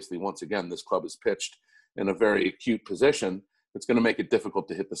 Obviously, once again, this club is pitched in a very acute position. it's going to make it difficult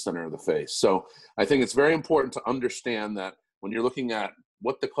to hit the center of the face. So I think it's very important to understand that when you're looking at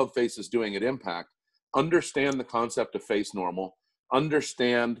what the club face is doing at impact, understand the concept of face normal,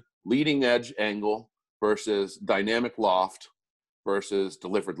 understand leading edge angle versus dynamic loft versus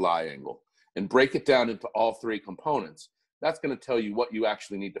delivered lie angle, and break it down into all three components. That's going to tell you what you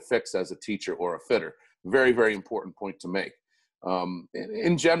actually need to fix as a teacher or a fitter. Very, very important point to make.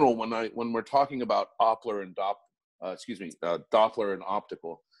 In general, when we're talking about Doppler and Doppler and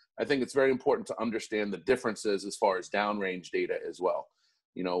optical, I think it's very important to understand the differences as far as downrange data as well.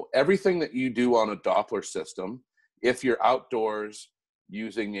 You know, everything that you do on a Doppler system, if you're outdoors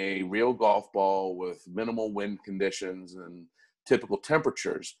using a real golf ball with minimal wind conditions and typical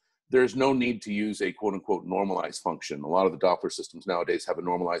temperatures, there's no need to use a quote unquote normalized function. A lot of the Doppler systems nowadays have a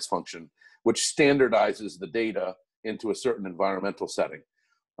normalized function, which standardizes the data into a certain environmental setting.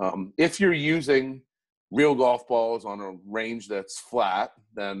 If you're using real golf balls on a range that's flat,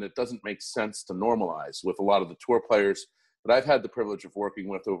 then it doesn't make sense to normalize. With a lot of the tour players that I've had the privilege of working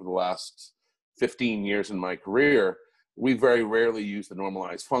with over the last 15 years in my career, we very rarely use the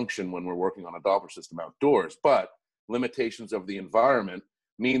normalized function when we're working on a Doppler system outdoors, but limitations of the environment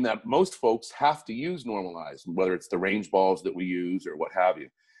mean that most folks have to use normalized, whether it's the range balls that we use or what have you.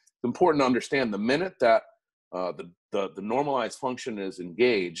 It's important to understand the minute that the normalized function is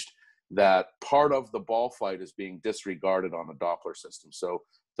engaged, that part of the ball flight is being disregarded on a Doppler system. So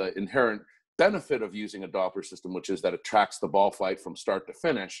the inherent benefit of using a Doppler system, which is that it tracks the ball flight from start to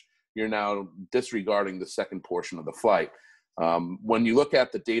finish, you're now disregarding the second portion of the flight. When you look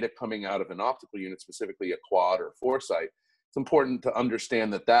at the data coming out of an optical unit, specifically a quad or foresight, it's important to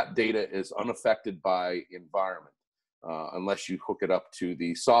understand that that data is unaffected by environment unless you hook it up to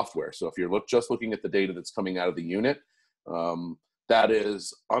the software. So if you're just looking at the data that's coming out of the unit, that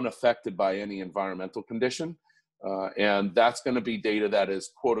is unaffected by any environmental condition. And that's going to be data that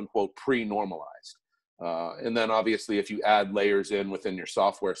is quote unquote pre-normalized. And then obviously if you add layers in within your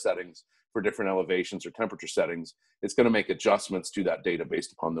software settings for different elevations or temperature settings, it's going to make adjustments to that data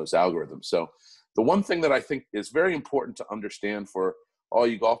based upon those algorithms. So the one thing that I think is very important to understand for all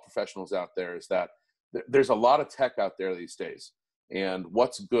you golf professionals out there is that there's a lot of tech out there these days, and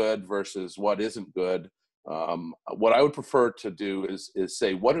what's good versus what isn't good. What I would prefer to do is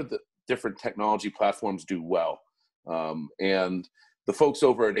say, what are the different technology platforms do well? And the folks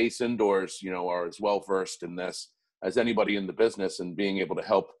over at Ace Indoors, you know, are as well versed in this as anybody in the business, and being able to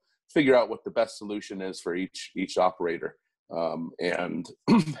help figure out what the best solution is for each operator, and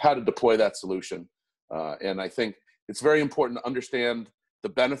how to deploy that solution. And I think it's very important to understand the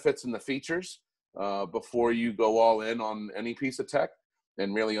benefits and the features before you go all in on any piece of tech,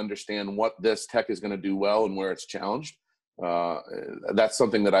 and really understand what this tech is going to do well and where it's challenged. That's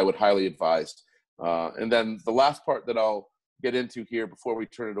something that I would highly advise. And then the last part that I'll get into here before we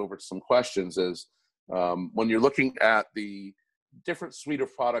turn it over to some questions is when you're looking at the different suite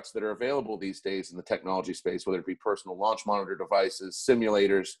of products that are available these days in the technology space, whether it be personal launch monitor devices,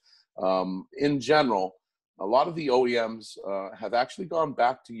 simulators, in general, a lot of the OEMs have actually gone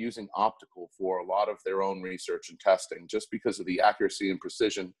back to using optical for a lot of their own research and testing, just because of the accuracy and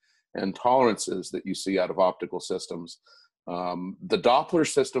precision and tolerances that you see out of optical systems. The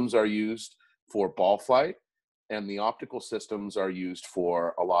Doppler systems are used for ball flight, and the optical systems are used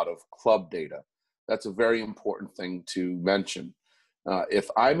for a lot of club data. That's a very important thing to mention. If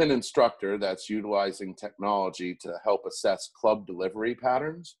I'm an instructor that's utilizing technology to help assess club delivery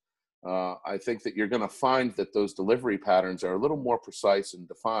patterns, I think that you're going to find that those delivery patterns are a little more precise and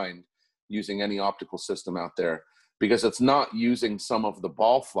defined using any optical system out there, because it's not using some of the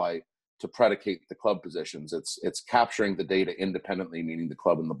ball flight to predicate the club positions. It's capturing the data independently, meaning the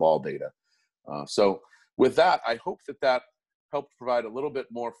club and the ball data. So with that, I hope that helped provide a little bit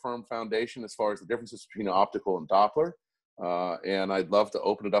more firm foundation as far as the differences between optical and Doppler. And I'd love to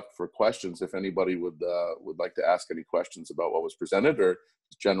open it up for questions if anybody would like to ask any questions about what was presented, or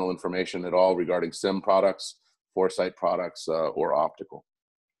general information at all regarding sim products, foresight products, or optical.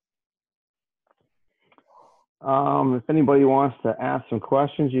 If anybody wants to ask some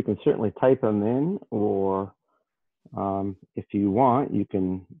questions, you can certainly type them in, or if you want, you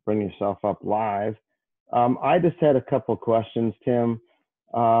can bring yourself up live. I just had a couple of questions, Tim.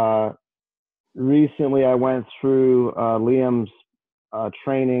 Recently, I went through Liam's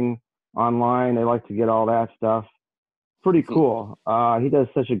training online. I like to get all that stuff. Pretty cool. He does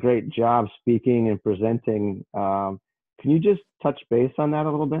such a great job speaking and presenting. Can you just touch base on that a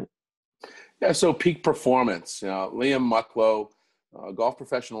little bit? Yeah, so peak performance. Liam Mucklow, a golf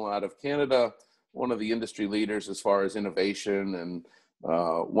professional out of Canada, one of the industry leaders as far as innovation, and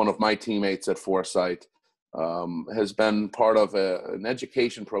one of my teammates at Foresight. has been part of an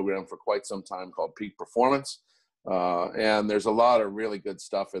education program for quite some time called Peak Performance. And there's a lot of really good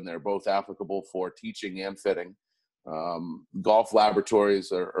stuff in there, both applicable for teaching and fitting. Golf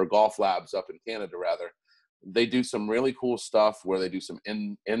laboratories or golf labs up in Canada, rather, they do some really cool stuff where they do some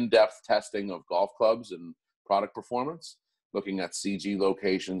in-depth testing of golf clubs and product performance, looking at CG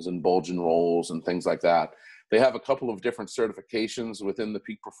locations and bulge and rolls and things like that. They have a couple of different certifications within the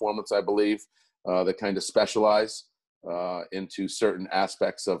Peak Performance, I believe, that kind of specialize into certain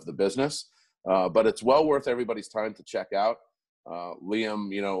aspects of the business. But it's well worth everybody's time to check out.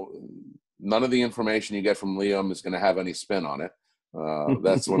 Liam, you know, none of the information you get from Liam is going to have any spin on it.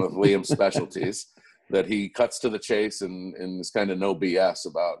 That's one of Liam's specialties, that he cuts to the chase and is kind of no BS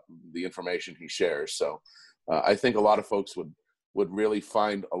about the information he shares. So I think a lot of folks would really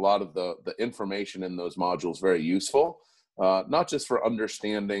find a lot of the information in those modules very useful, not just for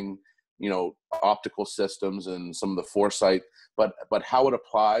understanding, you know, optical systems and some of the foresight, but how it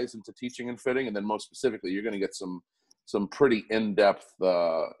applies into teaching and fitting. And then most specifically, you're going to get some pretty in-depth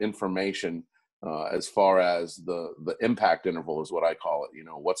information as far as the impact interval is what I call it. You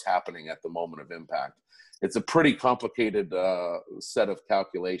know, what's happening at the moment of impact. It's a pretty complicated set of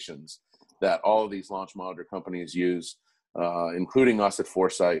calculations that all of these launch monitor companies use, including us at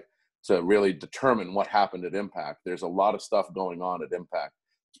Foresight, to really determine what happened at impact. There's a lot of stuff going on at impact.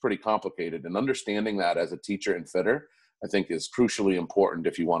 It's pretty complicated, and understanding that as a teacher and fitter, I think, is crucially important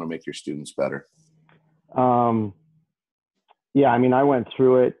if you want to make your students better. Yeah, I mean, I went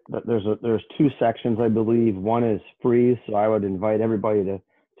through it. There's two sections, I believe. One is free, so I would invite everybody to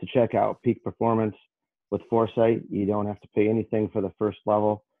check out Peak Performance with Foresight. You don't have to pay anything for the first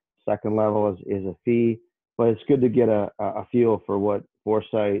level. Second level is a fee, but it's good to get a feel for what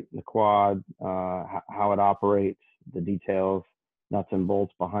Foresight, the quad, how it operates, the details, nuts and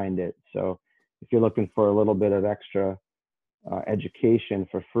bolts behind it. So if you're looking for a little bit of extra education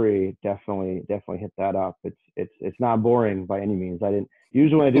for free, definitely hit that up. It's not boring by any means.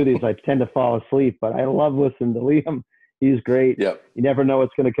 Usually when I do these, I tend to fall asleep, but I love listening to Liam. He's great. Yep. You never know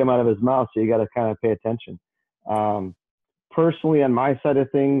what's going to come out of his mouth, so you got to kind of pay attention. Personally, on my side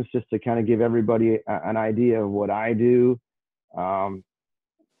of things, just to kind of give everybody an idea of what I do.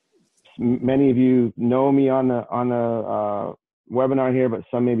 Many of you know me on the webinar here, but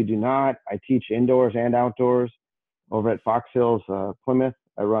some maybe do not. I teach indoors and outdoors over at Fox Hills, Plymouth.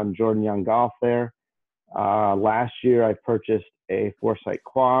 I run Jordan Young Golf there. Last year, I purchased a Foresight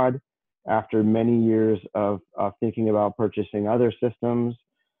Quad after many years of thinking about purchasing other systems.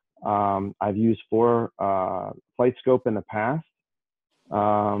 I've used FlightScope in the past.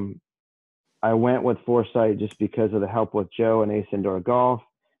 I went with Foresight just because of the help with Joe and Ace Indoor Golf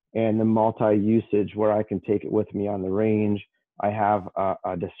and the multi-usage where I can take it with me on the range. I have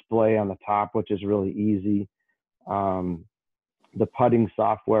a display on the top, which is really easy. The putting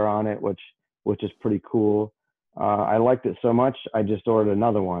software on it, which is pretty cool. I liked it so much, I just ordered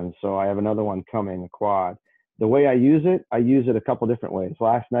another one. So I have another one coming, a quad. The way I use it a couple different ways.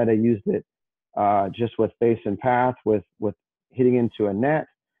 Last night I used it just with face and path, with hitting into a net,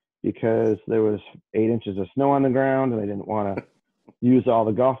 because there was 8 inches of snow on the ground and I didn't want to use all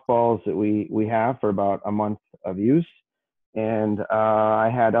the golf balls that we have for about a month of use. And I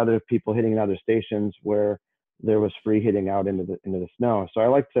had other people hitting in other stations where there was free hitting out into the snow. So I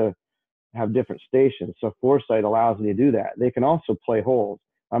like to have different stations. So Foresight allows me to do that. They can also play holes.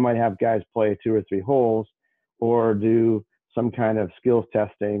 I might have guys play 2 or 3 holes or do some kind of skills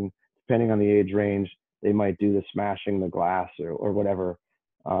testing, depending on the age range. They might do the smashing the glass or whatever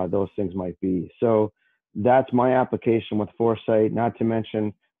those things might be. So that's my application with Foresight. Not to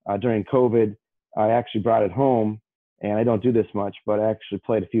mention during COVID, I actually brought it home, and I don't do this much, but I actually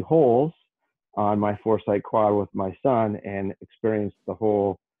played a few holes on my Foresight Quad with my son and experienced the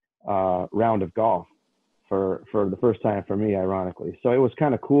whole round of golf for the first time for me, ironically. So it was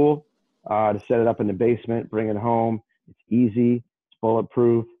kind of cool to set it up in the basement, bring it home. It's easy, it's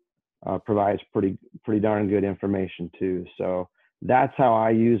bulletproof, provides pretty darn good information too. So that's how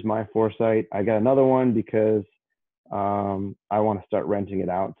I use my Foresight. I got another one because I want to start renting it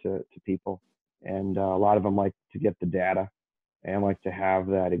out to people. And a lot of them like to get the data and like to have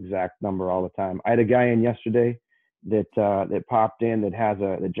that exact number all the time. I had a guy in yesterday that popped in that has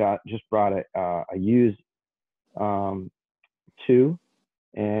just brought a used 2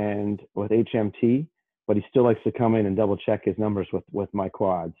 and with HMT, but he still likes to come in and double check his numbers with my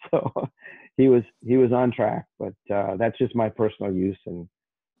quad. So he was on track, but that's just my personal use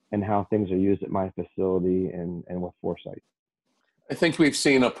and how things are used at my facility and with Foresight. I think we've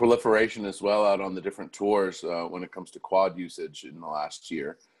seen a proliferation as well out on the different tours when it comes to quad usage in the last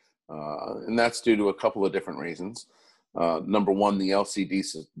year. And that's due to a couple of different reasons. Number one, the LCD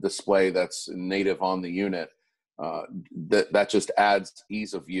display that's native on the unit, that just adds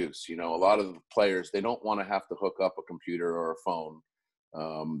ease of use. You know, a lot of the players, they don't want to have to hook up a computer or a phone.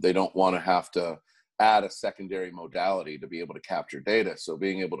 They don't want to have to add a secondary modality to be able to capture data. So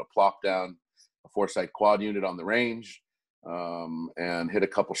being able to plop down a Foresight quad unit on the range and hit a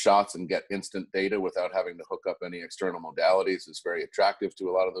couple shots and get instant data without having to hook up any external modalities is very attractive to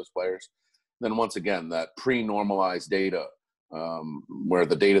a lot of those players. Then once again, that pre-normalized data, where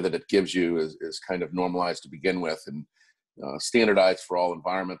the data that it gives you is kind of normalized to begin with and standardized for all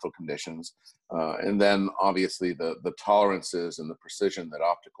environmental conditions. And then obviously the tolerances and the precision that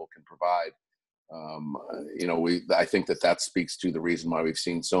optical can provide. You know, I think that speaks to the reason why we've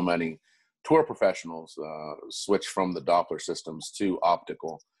seen so many tour professionals switch from the Doppler systems to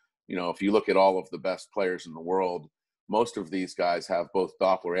optical. You know, if you look at all of the best players in the world, most of these guys have both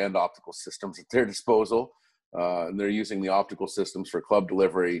Doppler and optical systems at their disposal. And they're using the optical systems for club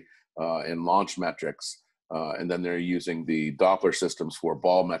delivery and launch metrics. And then they're using the Doppler systems for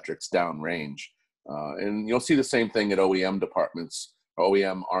ball metrics downrange. And you'll see the same thing at OEM departments,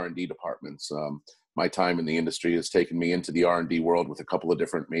 OEM R&D departments. My time in the industry has taken me into the R&D world with a couple of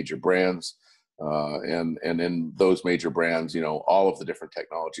different major brands. And in those major brands, you know, all of the different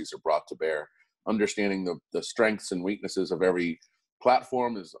technologies are brought to bear. Understanding the strengths and weaknesses of every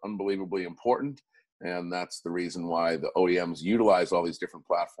platform is unbelievably important. And that's the reason why the OEMs utilize all these different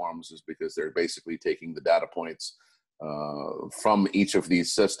platforms, is because they're basically taking the data points from each of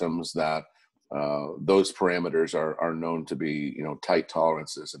these systems that those parameters are known to be, you know, tight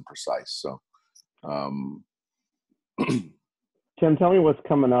tolerances and precise. So, Tim, tell me what's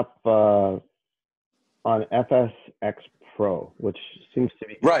coming up on FSX Pro, which seems to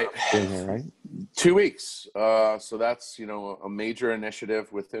be right in here, right? 2 weeks. So that's, you know, a major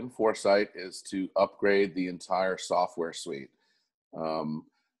initiative within Foresight is to upgrade the entire software suite.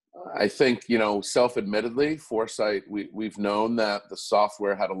 I think, you know, self-admittedly, Foresight, we've known that the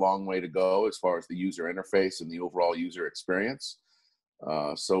software had a long way to go as far as the user interface and the overall user experience.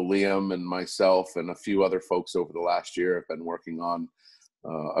 So Liam and myself and a few other folks over the last year have been working on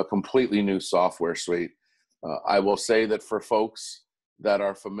a completely new software suite. I will say that for folks that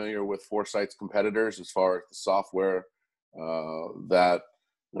are familiar with Foresight's competitors, as far as the software that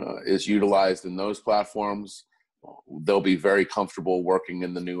is utilized in those platforms, they'll be very comfortable working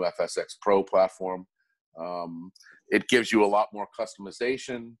in the new FSX Pro platform. It gives you a lot more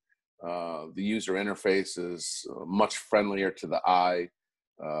customization. The user interface is much friendlier to the eye.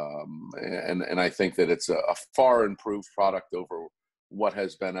 And I think that it's a far improved product over what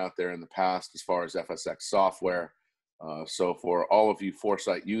has been out there in the past as far as FSX software. So for all of you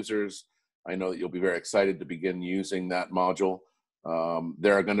Foresight users, I know that you'll be very excited to begin using that module.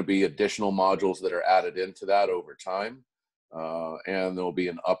 There are going to be additional modules that are added into that over time. And there'll be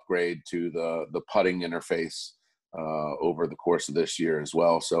an upgrade to the putting interface over the course of this year as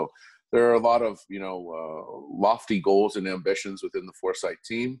well. So there are a lot of, you know, lofty goals and ambitions within the Foresight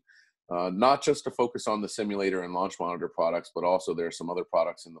team. Not just to focus on the simulator and launch monitor products, but also there are some other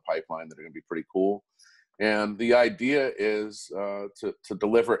products in the pipeline that are going to be pretty cool. And the idea is to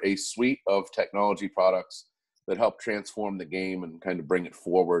deliver a suite of technology products that help transform the game and kind of bring it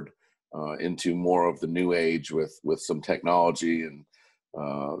forward into more of the new age with some technology and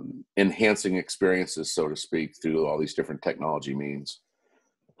enhancing experiences, so to speak, through all these different technology means.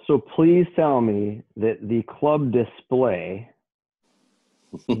 So please tell me that the club display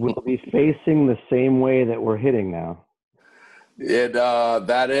will be facing the same way that we're hitting now.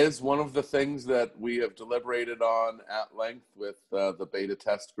 That is one of the things that we have deliberated on at length with the beta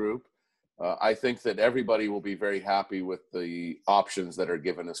test group. I think that everybody will be very happy with the options that are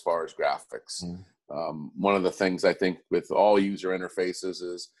given as far as graphics. One of the things I think with all user interfaces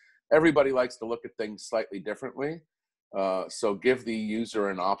is everybody likes to look at things slightly differently. So give the user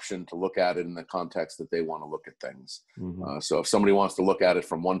an option to look at it in the context that they want to look at things. So if somebody wants to look at it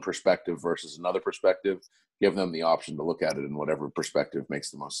from one perspective versus another perspective, give them the option to look at it in whatever perspective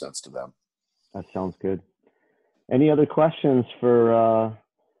makes the most sense to them. That sounds good. Any other questions for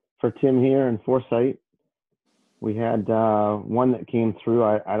Tim here in Foresight? We had one that came through.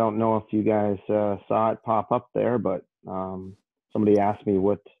 I don't know if you guys saw it pop up there, but somebody asked me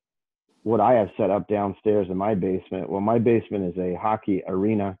what I have set up downstairs in my basement. Well, my basement is a hockey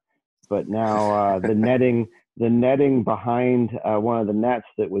arena, but now the netting behind one of the nets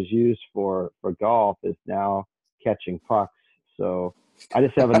that was used for golf is now catching pucks. So I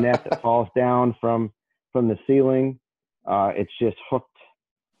just have a net that falls down from the ceiling. It's just hooked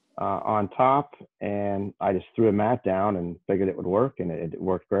on top, and I just threw a mat down and figured it would work, and it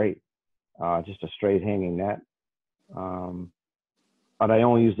worked great. Just a straight hanging net. But I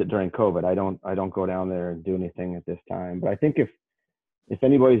only used it during COVID. I don't go down there and do anything at this time. But I think if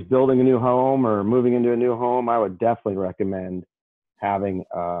anybody's building a new home or moving into a new home, I would definitely recommend having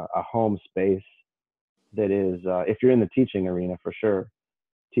a home space that is, if you're in the teaching arena for sure,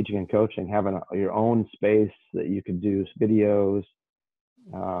 teaching and coaching, having your own space that you could do videos,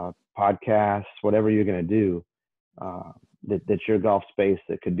 podcasts, whatever you're going to do, that's your golf space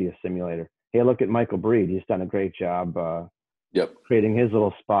that could be a simulator. Hey, look at Michael Breed. He's done a great job creating his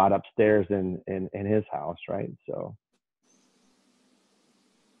little spot upstairs in his house, right? So,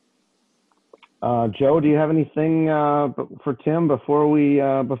 Joe, do you have anything for Tim before we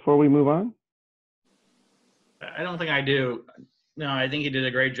move on? I don't think I do. No, I think he did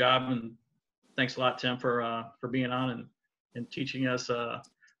a great job, and thanks a lot, Tim, for being on and teaching us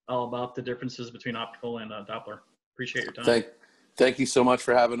all about the differences between optical and Doppler. Appreciate your time. Thank you so much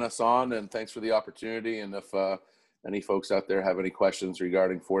for having us on, and thanks for the opportunity. And if any folks out there have any questions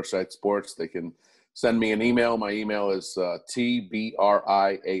regarding Foresight Sports, they can send me an email. My email is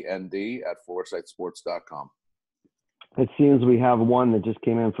tbriand@foresightsports.com. It seems we have one that just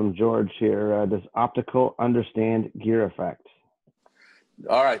came in from George here. Does optical understand gear effect?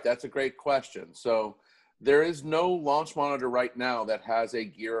 All right, that's a great question. So there is no launch monitor right now that has a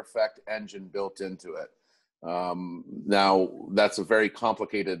gear effect engine built into it. Now, that's a very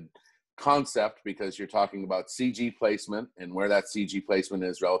complicated concept because you're talking about CG placement and where that CG placement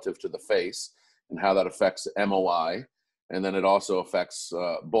is relative to the face and how that affects MOI. And then it also affects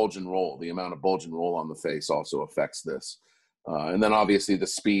bulge and roll. The amount of bulge and roll on the face also affects this. And then obviously the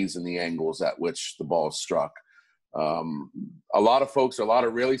speeds and the angles at which the ball is struck. A lot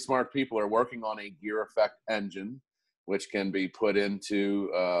of really smart people are working on a gear effect engine, which can be put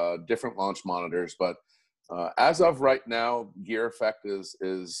into different launch monitors. But as of right now, gear effect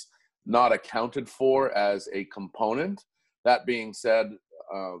is not accounted for as a component. That being said,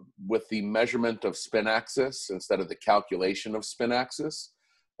 with the measurement of spin axis instead of the calculation of spin axis,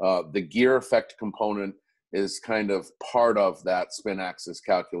 the gear effect component is kind of part of that spin axis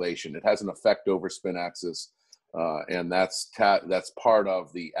calculation. It has an effect over spin axis, and that's part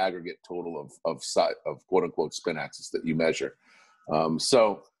of the aggregate total of quote unquote spin axis that you measure.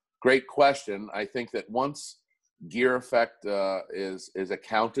 So great question. I think that once gear effect is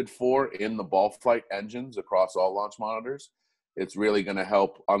accounted for in the ball flight engines across all launch monitors, it's really going to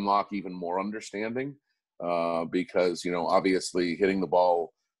help unlock even more understanding because, obviously hitting the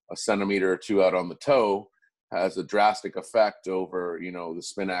ball a centimeter or two out on the toe has a drastic effect over, the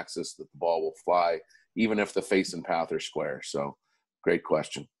spin axis that the ball will fly, even if the face and path are square. So great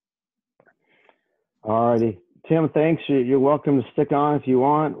question. All righty. Tim, thanks. You're welcome to stick on if you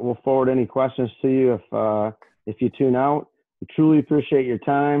want. We'll forward any questions to you if you tune out. We truly appreciate your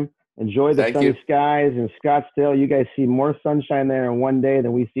time. Enjoy the sunny skies in Scottsdale. You guys see more sunshine there in one day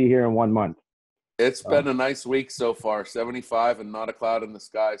than we see here in 1 month. It's been a nice week so far, 75 and not a cloud in the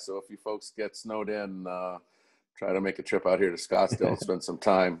sky. So if you folks get snowed in, try to make a trip out here to Scottsdale and spend some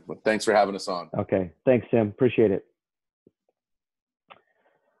time. But thanks for having us on. Okay. Thanks, Tim. Appreciate it.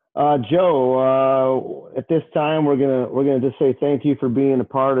 Joe, at this time, we're gonna just say thank you for being a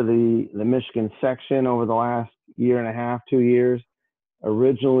part of the Michigan section over the last year and a half, 2 years.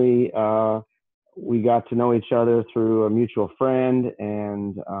 Originally, we got to know each other through a mutual friend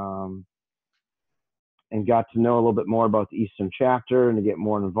and got to know a little bit more about the Eastern chapter and to get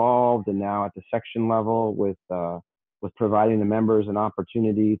more involved. And now at the section level with providing the members an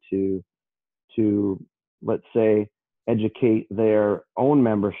opportunity to let's say, educate their own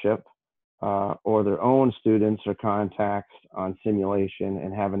membership or their own students or contacts on simulation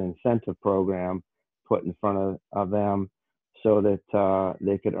and have an incentive program put in front of them so that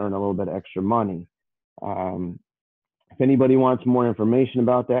they could earn a little bit extra money. If anybody wants more information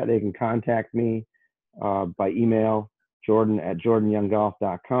about that, they can contact me by email,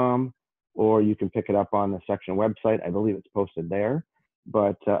 jordan@jordanyounggolf.com, or you can pick it up on the section website. I believe it's posted there.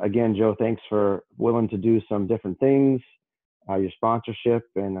 But again, Joe, thanks for willing to do some different things, your sponsorship,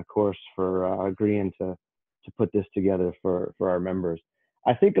 and of course for agreeing to put this together for our members.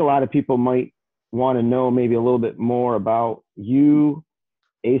 I think a lot of people might want to know maybe a little bit more about you,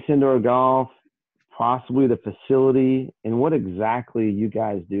 Ace Indoor Golf, possibly the facility, and what exactly you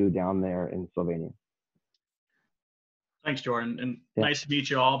guys do down there in Sylvania. Thanks, Jordan, and nice to meet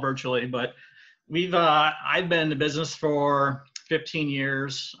you all virtually. But I've been in the business for 15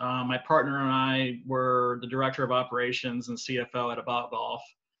 years. My partner and I were the director of operations and CFO at About Golf,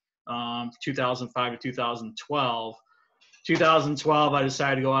 2005 to 2012. 2012, I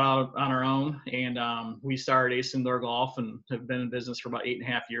decided to go out on our own, and we started Ace Indoor Golf and have been in business for about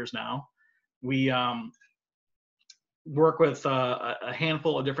 8.5 years now. We work with a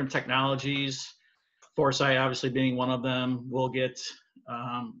handful of different technologies, Foresight obviously being one of them. We'll get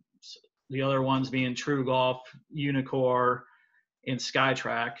the other ones being True Golf, Unicore, and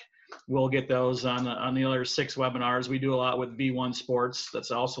SkyTrack. We'll get those on the other 6 webinars. We do a lot with V1 Sports,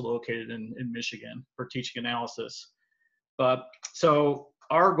 that's also located in Michigan, for teaching analysis. But so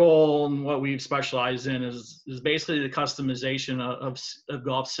our goal and what we've specialized in is basically the customization of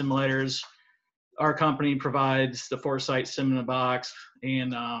golf simulators. Our company provides the Foresight Sim in a Box,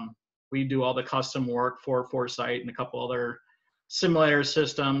 and we do all the custom work for Foresight and a couple other simulator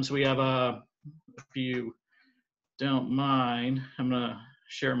systems. We have if you don't mind, I'm gonna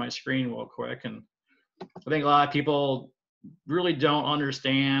share my screen real quick. And I think a lot of people really don't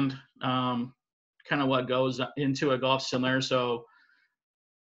understand kind of what goes into a golf simulator. So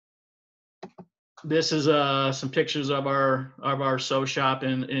this is some pictures of our show shop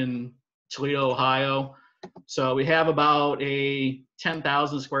in Toledo, Ohio. So we have about a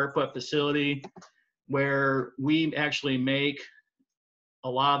 10,000 square foot facility where we actually make a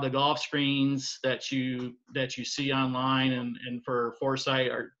lot of the golf screens that you see online, and for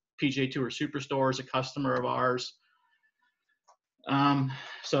Foresight, our PGA Tour Superstore is a customer of ours.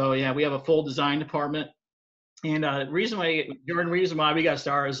 So yeah, we have a full design department. And the reason why we got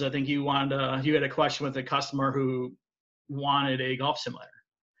started is I think you had a question with a customer who wanted a golf simulator.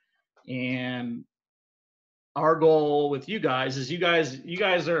 And our goal with you guys is you guys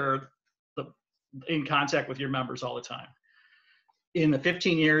are in contact with your members all the time. In the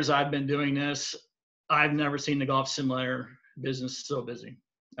 15 years I've been doing this, I've never seen the golf simulator business so busy.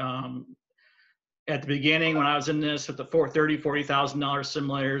 At the beginning, when I was in this with the $40,000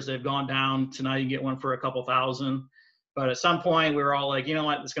 simulators, they've gone down to now you can get one for a couple thousand. But at some point, we were all like, you know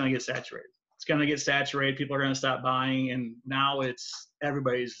what, it's going to get saturated. It's going to get saturated. People are going to stop buying, and now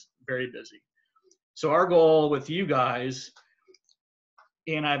everybody's very busy. So our goal with you guys,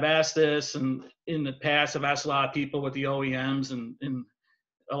 and I've asked this, and in the past, I've asked a lot of people with the OEMs, and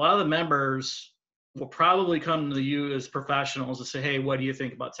a lot of the members will probably come to you as professionals and say, hey, what do you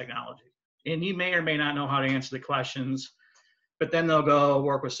think about technology? And you may or may not know how to answer the questions, but then they'll go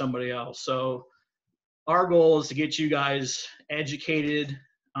work with somebody else. So our goal is to get you guys educated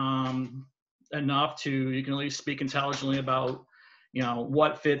enough you can at least speak intelligently about,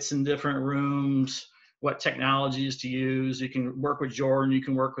 what fits in different rooms, what technologies to use. You can work with Jordan, you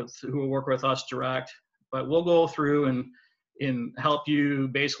can work with who will work with us direct, but we'll go through and help you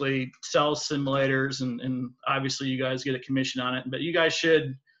basically sell simulators, and obviously you guys get a commission on it. But you guys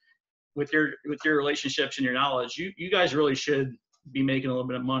should, with your relationships and your knowledge, you guys really should be making a little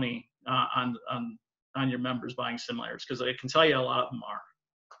bit of money on your members buying simulators, because I can tell you a lot of them are.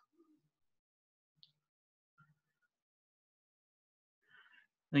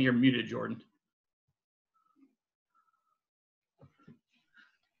 I think you're muted, Jordan.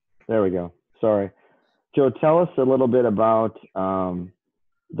 There we go. Sorry. Joe, tell us a little bit about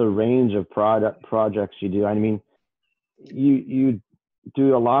the range of projects you do. I mean, you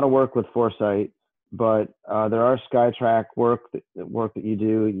do a lot of work with Foresight, but there are SkyTrack work that you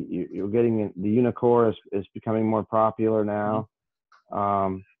do. You're getting the Unicore is becoming more popular now.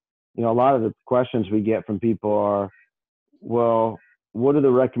 A lot of the questions we get from people are, well, what are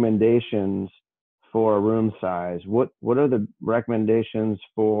the recommendations for a room size? What are the recommendations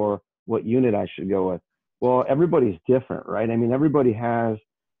for what unit I should go with? Well, everybody's different, right? I mean, everybody has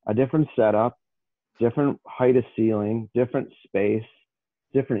a different setup, different height of ceiling, different space,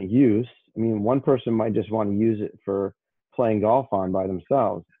 different use. I mean, one person might just want to use it for playing golf on by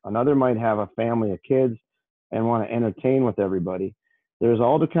themselves. Another might have a family of kids and want to entertain with everybody. There's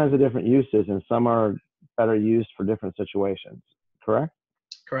all the kinds of different uses, and some are better used for different situations. Correct?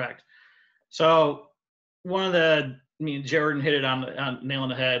 Correct. So Jordan hit it on nail on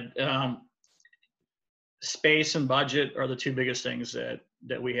the head. Space and budget are the two biggest things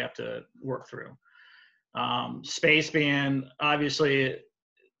that we have to work through. Space being obviously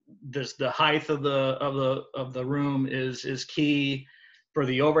the height of the room is key. For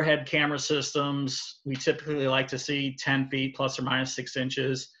the overhead camera systems, we typically like to see 10 feet plus or minus 6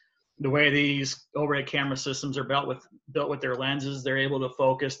 inches. The way these overhead camera systems are built with their lenses, they're able to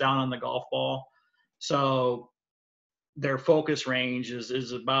focus down on the golf ball. So their focus range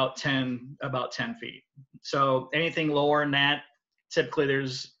is about 10 feet. So anything lower than that, typically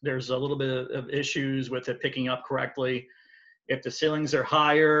there's a little bit of issues with it picking up correctly. If the ceilings are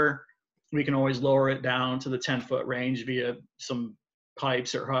higher, we can always lower it down to the 10-foot range via some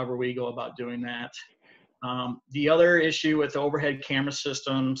pipes or however we go about doing that. The other issue with overhead camera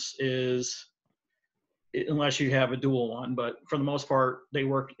systems is, unless you have a dual one, but for the most part, they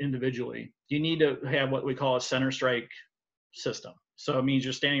work individually. You need to have what we call a center strike system. So it means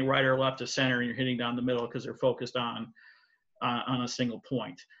you're standing right or left of center and you're hitting down the middle because they're focused on a single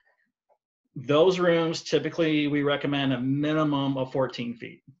point. Those rooms, typically we recommend a minimum of 14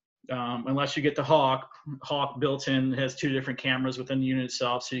 feet. Unless you get the Hawk built in, has 2 different cameras within the unit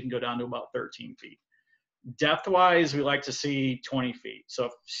itself, so you can go down to about 13 feet. Depth-wise, we like to see 20 feet. So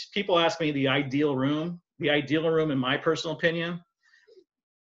if people ask me the ideal room in my personal opinion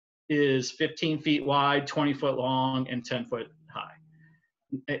is 15 feet wide, 20 foot long, and 10 foot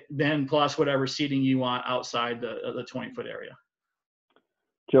high. Then plus whatever seating you want outside the 20 foot area.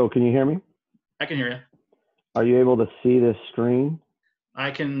 Joe, can you hear me? I can hear you. Are you able to see this screen?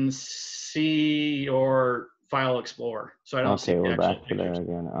 I can see your File Explorer, so I don't see. Okay, we're back to there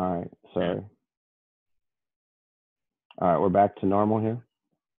again. All right, sorry. Yeah. All right, we're back to normal here?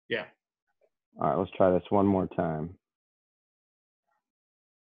 Yeah. All right, let's try this one more time.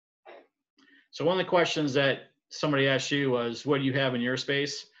 So one of the questions that somebody asked you was, what do you have in your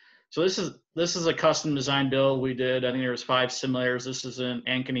space? So this is a custom design build we did. I think there was 5 simulators. This is in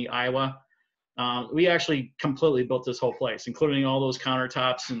Ankeny, Iowa. We actually completely built this whole place, including all those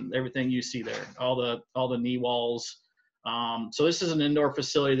countertops and everything you see there, all the knee walls. So this is an indoor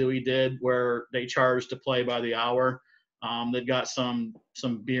facility that we did where they charge to play by the hour. They've got some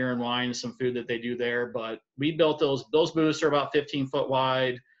beer and wine and some food that they do there, but we built those booths are about 15 foot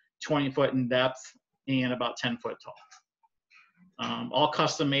wide, 20 foot in depth, and about 10 foot tall. All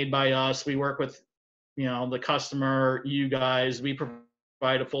custom made by us. We work with, the customer, you guys. We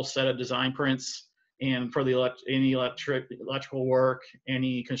provide a full set of design prints, and for any electrical work,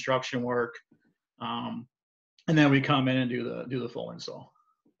 any construction work, and then we come in and do the full install.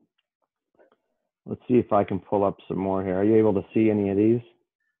 Let's see if I can pull up some more here. Are you able to see any of these?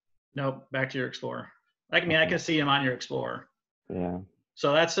 Nope, back to your Explorer. I can see them on your Explorer. Yeah.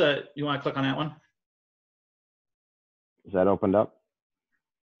 So you want to click on that one? Is that opened up?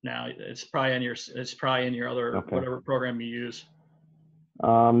 No, it's probably in your other, okay, whatever program you use.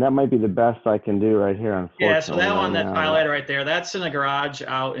 That might be the best I can do right here. Unfortunately. Yeah, so that one, that highlighted right there, that's in a garage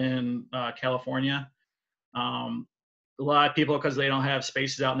out in California. A lot of people, because they don't have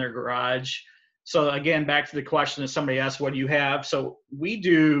spaces out in their garage. So again, back to the question that somebody asked, what do you have? So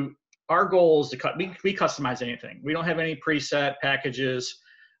our goal is to we customize anything. We don't have any preset packages.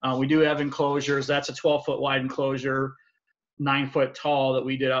 We do have enclosures. That's a 12 foot wide enclosure, 9 foot tall that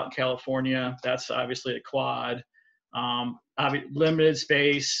we did out in California. That's obviously a quad. Limited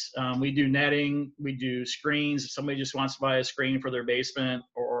space. We do netting. We do screens. If somebody just wants to buy a screen for their basement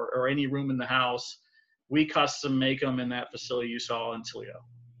or any room in the house, we custom make them in that facility you saw in Toledo.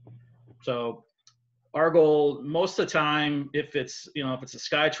 So our goal most of the time, if it's a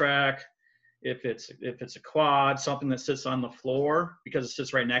SkyTrack, if it's a quad, something that sits on the floor because it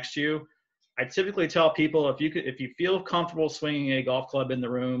sits right next to you, I typically tell people if you feel comfortable swinging a golf club in the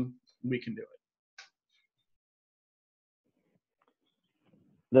room, we can do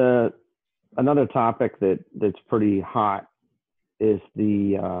it. Another topic that's pretty hot is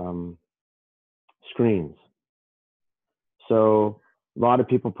the screens. So a lot of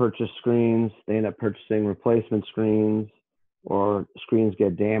people purchase screens, they end up purchasing replacement screens, or screens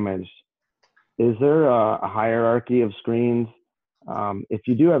get damaged. Is there a hierarchy of screens? If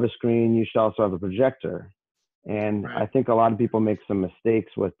you do have a screen, you should also have a projector. And right. I think a lot of people make some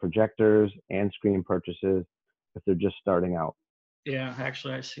mistakes with projectors and screen purchases if they're just starting out. Yeah,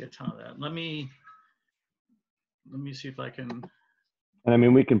 actually, I see a ton of that. Let me see if I can. And I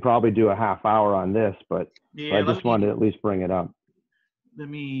mean, we can probably do a half hour on this, but I just wanted to at least bring it up. I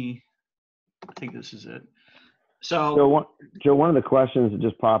think this is it. Joe, one of the questions that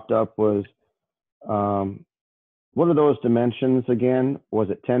just popped up was, what are those dimensions again? Was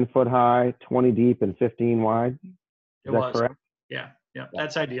it 10 foot high, 20 deep, and 15 wide? Is that correct? Yeah,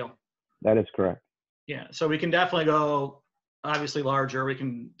 that's ideal. That is correct. Yeah, so we can definitely go obviously larger. We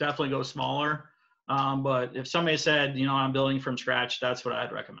can definitely go smaller. But if somebody said, I'm building from scratch, that's what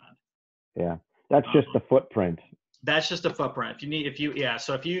I'd recommend. Yeah, that's just the footprint. That's just a footprint.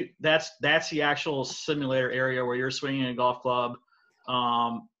 That's the actual simulator area where you're swinging a golf club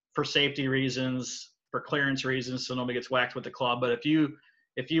for safety reasons, for clearance reasons, so nobody gets whacked with the club. But if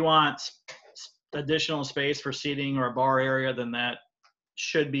you want additional space for seating or a bar area, then that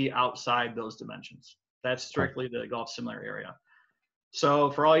should be outside those dimensions. That's strictly the golf simulator area. So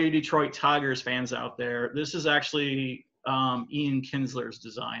for all you Detroit Tigers fans out there, this is actually Ian Kinsler's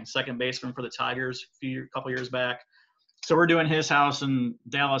design, second baseman for the Tigers a couple years back. So we're doing his house in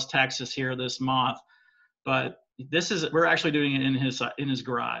Dallas, Texas here this month. but we're actually doing it in his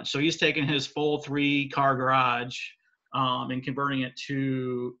garage. So he's taking his full 3-car garage and converting it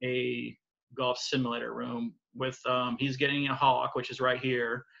to a golf simulator room with he's getting a Hawk, which is right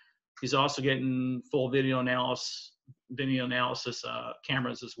here. He's also getting full video analysis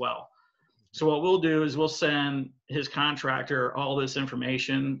cameras as well. So what we'll do is we'll send his contractor all this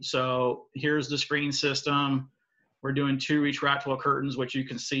information. So here's the screen system. We're doing 2 retractable curtains, which you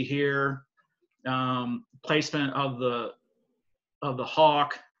can see here. Placement of the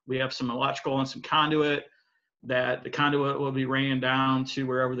Hawk. We have some electrical and some conduit. That the conduit will be ran down to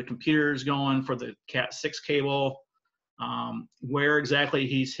wherever the computer is going for the Cat 6 cable. Where exactly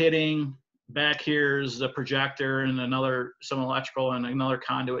he's hitting. Back here's the projector and some electrical and another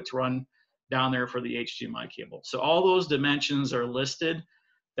conduit to run down there for the HDMI cable. So all those dimensions are listed.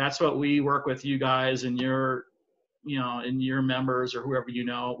 That's what we work with you guys and your members or whoever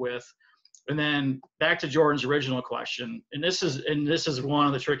with. And then back to Jordan's original question, and this is one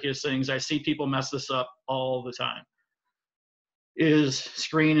of the trickiest things. I see people mess this up all the time, is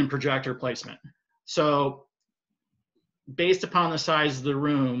screen and projector placement. So based upon the size of the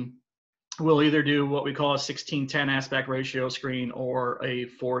room, we'll either do what we call a 16:10 aspect ratio screen or a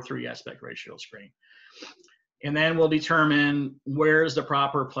 4:3 aspect ratio screen. And then we'll determine where's the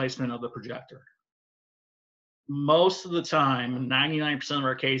proper placement of the projector. Most of the time, 99% of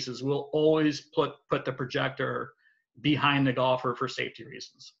our cases, we'll always put the projector behind the golfer for safety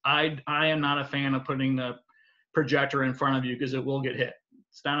reasons. I am not a fan of putting the projector in front of you because it will get hit.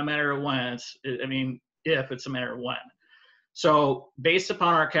 It's not a matter of when, if, it's a matter of when. So based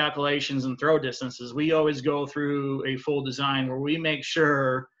upon our calculations and throw distances, we always go through a full design where we make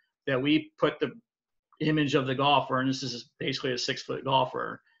sure that we put the image of the golfer, and this is basically a 6-foot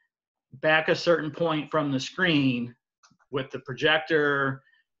golfer, back a certain point from the screen with the projector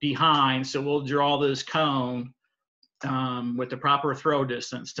behind. So we'll draw this cone with the proper throw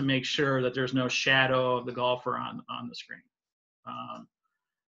distance to make sure that there's no shadow of the golfer on the screen.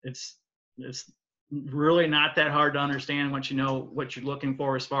 It's really not that hard to understand once you know what you're looking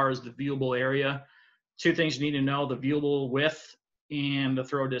for as far as the viewable area. 2 things you need to know: the viewable width and the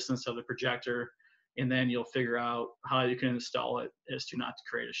throw distance of the projector. And then you'll figure out how you can install it as to not to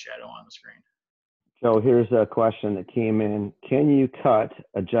create a shadow on the screen. So here's a question that came in. Can you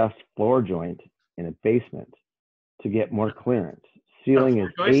adjust floor joint in a basement to get more clearance? Ceiling is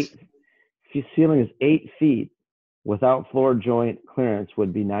 8 feet. Without floor joint clearance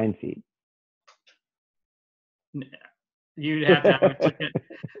would be 9 feet. You'd have to.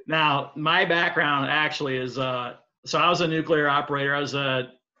 Now, my background actually is, so I was a nuclear operator.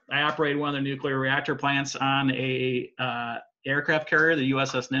 I operated one of the nuclear reactor plants on a aircraft carrier, the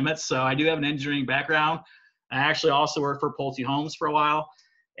USS Nimitz. So I do have an engineering background. I actually also worked for Pulte Homes for a while.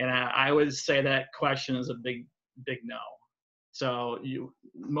 And I would say that question is a big, big no. So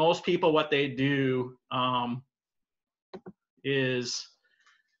most people, what they do is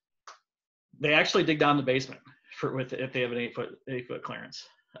they actually dig down the basement if they have an 8-foot clearance.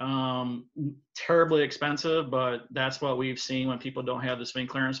 Terribly expensive, but that's what we've seen when people don't have the swing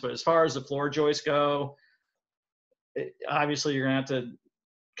clearance. But as far as the floor joists go, obviously you're gonna have to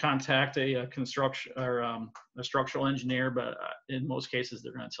contact a construction or a structural engineer, but in most cases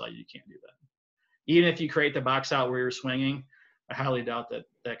they're gonna tell you can't do that. Even if you create the box out where you're swinging, I highly doubt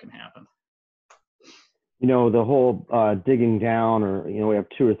that can happen. The whole digging down, or we have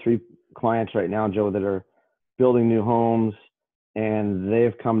 2 or 3 clients right now, Joe, that are building new homes, and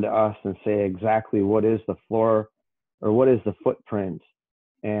they've come to us and say exactly what is the floor or what is the footprint.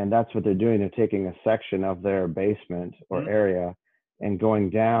 And that's what they're doing. They're taking a section of their basement or area and going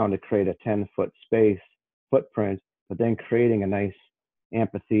down to create a 10-foot space footprint, but then creating a nice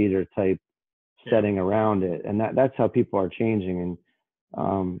amphitheater type setting around it. And that's how people are changing.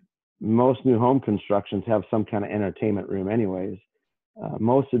 And most new home constructions have some kind of entertainment room anyways.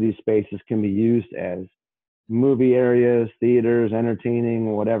 Most of these spaces can be used as movie areas, theaters,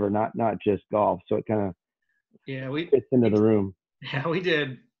 entertaining, whatever, not just golf. So it kind of fits into the room. Yeah, we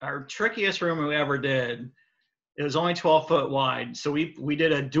did. Our trickiest room we ever did, it was only 12 foot wide. So we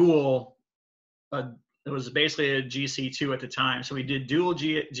did a dual, it was basically a GC2 at the time. So we did dual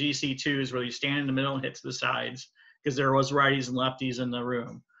GC2s where you stand in the middle and hit to the sides because there was righties and lefties in the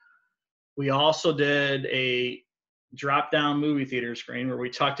room. We also did a drop down movie theater screen where we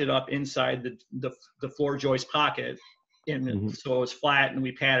tucked it up inside the floor joist pocket. And so it was flat and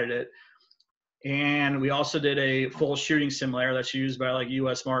we padded it. And we also did a full shooting simulator that's used by like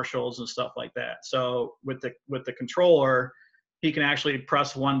U.S. Marshals and stuff like that. So with the controller, he can actually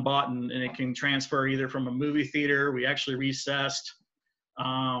press one button and it can transfer either from a movie theater. We actually recessed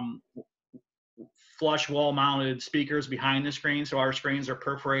flush wall mounted speakers behind the screen. So our screens are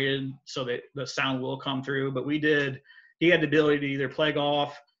perforated so that the sound will come through. But he had the ability to either play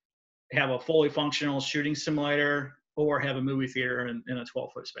golf, have a fully functional shooting simulator, or have a movie theater in a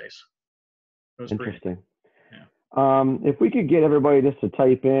 12-foot space. It was Interesting. Yeah. If we could get everybody just to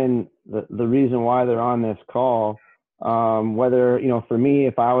type in the reason why they're on this call, whether, for me,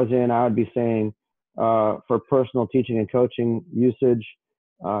 if I was in, I would be saying for personal teaching and coaching usage,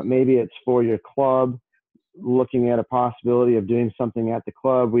 maybe it's for your club, looking at a possibility of doing something at the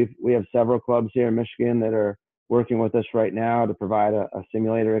club. We have several clubs here in Michigan that are working with us right now to provide a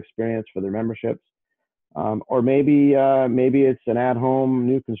simulator experience for their memberships. Or maybe it's an at-home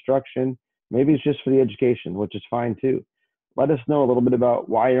new construction. Maybe it's just for the education, which is fine too. Let us know a little bit about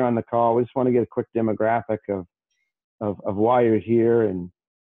why you're on the call. We just want to get a quick demographic of why you're here and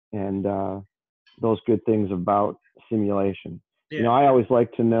those good things about simulation. Yeah. I always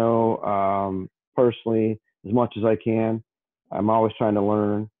like to know personally as much as I can. I'm always trying to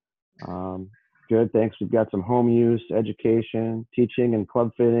learn. Good, thanks. We've got some home use, education, teaching, and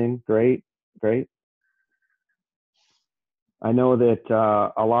club fitting. Great. I know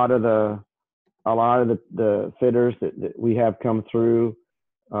that a lot of the fitters that we have come through,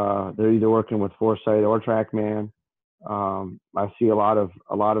 they're either working with Foresight or TrackMan. I see a lot of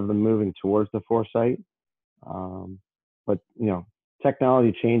them moving towards the Foresight, but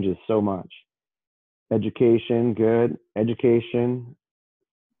technology changes so much. Education, good. Education.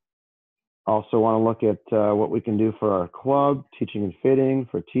 Also want to look at what we can do for our club, teaching and fitting,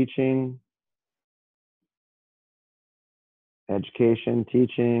 for teaching. Education,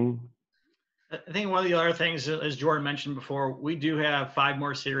 teaching. I think one of the other things, as Jordan mentioned before, we do have 5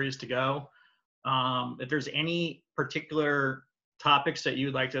 more series to go. If there's any particular topics that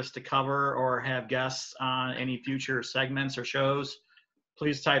you'd like us to cover or have guests on any future segments or shows,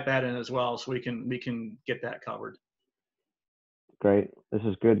 please type that in as well so we can get that covered. Great. This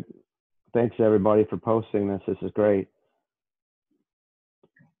is good. Thanks everybody for posting this. This is great.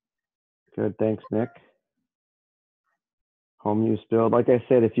 Good. Thanks, Nick. Home use build. Like I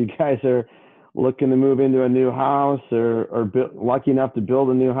said, if you guys are looking to move into a new house or lucky enough to build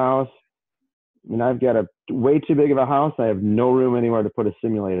a new house, I mean, I've got a way too big of a house. I have no room anywhere to put a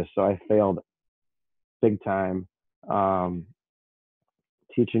simulator, so I failed big time.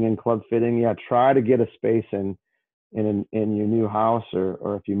 Teaching and club fitting, yeah, try to get a space in your new house,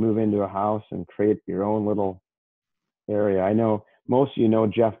 or if you move into a house and create your own little area. I know most of you know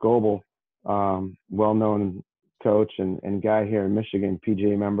Jeff Goebel, well-known coach and guy here in Michigan,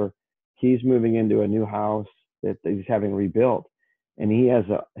 PGA member. He's moving into a new house that he's having rebuilt, and he has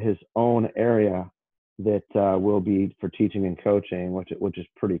his own area that will be for teaching and coaching, which is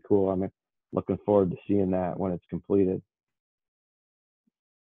pretty cool. I'm looking forward to seeing that when it's completed.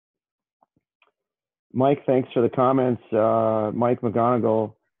 Mike, thanks for the comments. Mike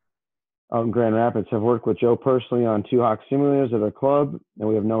McGonigal out in Grand Rapids: have worked with Joe personally on 2 Hawk simulators at our club, and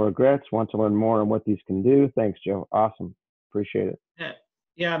we have no regrets. Want to learn more on what these can do. Thanks, Joe. Awesome. Appreciate it.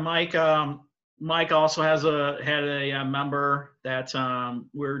 Yeah, Mike. Mike also had a member that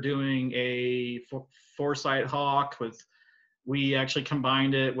we're doing a Foresight Hawk with. We actually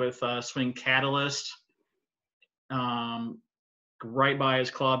combined it with Swing Catalyst, right by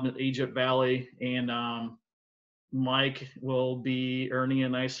his club in Egypt Valley, and Mike will be earning a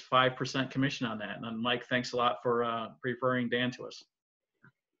nice 5% commission on that. And Mike, thanks a lot for referring Dan to us.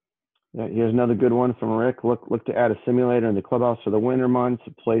 Yeah, here's another good one from Rick. Look to add a simulator in the clubhouse for the winter months,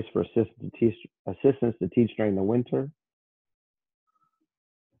 a place for assistants to teach during the winter.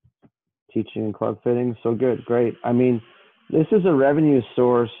 Teaching and club fitting, so good, great. I mean, this is a revenue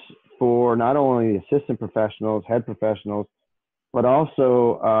source for not only assistant professionals, head professionals, but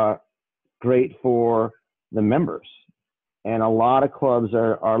also great for the members. And a lot of clubs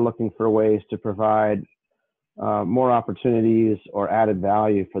are looking for ways to provide more opportunities or added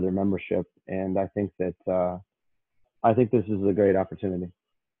value for their membership. And I think this is a great opportunity.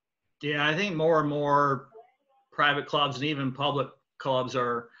 Yeah, I think more and more private clubs and even public clubs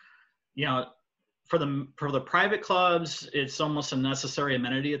are, for the private clubs, it's almost a necessary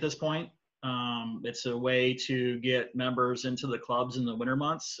amenity at this point. It's a way to get members into the clubs in the winter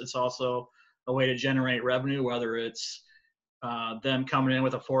months. It's also a way to generate revenue, whether it's them coming in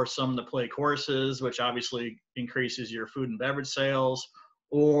with a foursome to play courses, which obviously increases your food and beverage sales,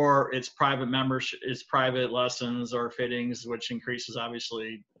 or it's private membership, it's private lessons or fittings, which increases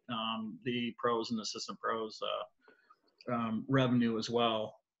obviously the pros and assistant pros revenue as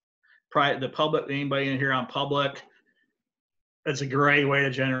well. The public, anybody in here on public, it's a great way to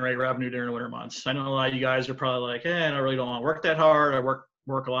generate revenue during the winter months. I know a lot of you guys are probably like, I really don't want to work that hard. I work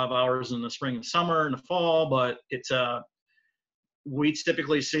work a lot of hours in the spring and summer and the fall, but we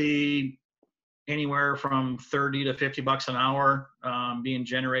typically see anywhere from 30 to 50 bucks an hour being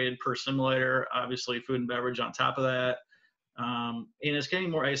generated per simulator. Obviously, food and beverage on top of that, and it's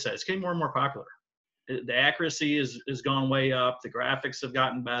getting more. Like I said, it's getting more and more popular. The accuracy is gone way up. The graphics have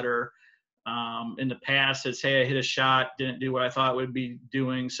gotten better. In the past, it's, hey, I hit a shot, didn't do what I thought it would be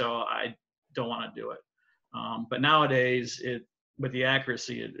doing, so I don't want to do it. But nowadays, with the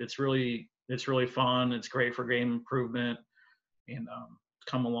accuracy, it's really fun. It's great for game improvement, and it's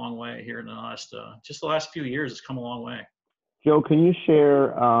come a long way here in the last just the last few years. It's come a long way. Joe, can you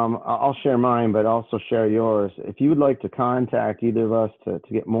share? I'll share mine, but also share yours. If you would like to contact either of us to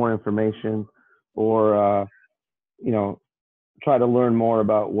get more information, or try to learn more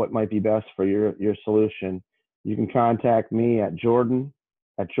about what might be best for your solution, you can contact me at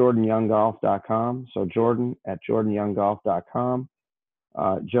jordan@jordanyounggolf.com. So jordan@jordanyounggolf.com.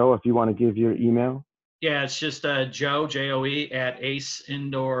 Joe, if you want to give your email. Yeah, it's just Joe, Joe,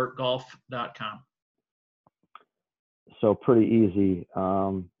 @aceindoorgolf.com. So pretty easy.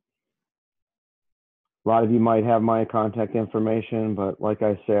 A lot of you might have my contact information, but like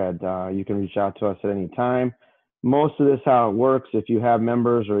I said, you can reach out to us at any time. Most of this, how it works, if you have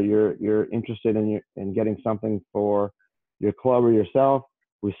members or you're interested in getting something for your club or yourself,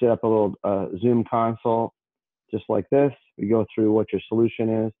 we set up a little Zoom consult just like this. We go through what your solution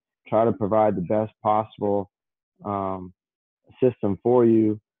is, try to provide the best possible system for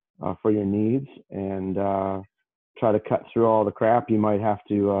you, for your needs, and try to cut through all the crap you might have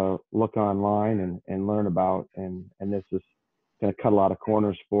to look online and learn about. And this is going to cut a lot of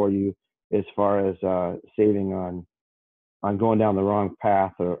corners for you as far as saving on going down the wrong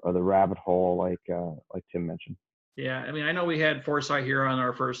path or the rabbit hole, like Tim mentioned. Yeah, I mean, I know we had Foresight here on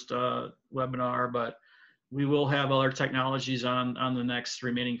our first webinar, but we will have other technologies on the next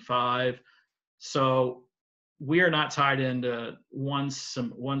remaining 5. So we are not tied into one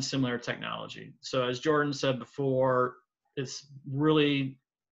similar technology. So as Jordan said before, it's really,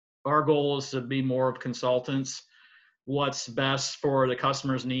 our goal is to be more of consultants. What's best for the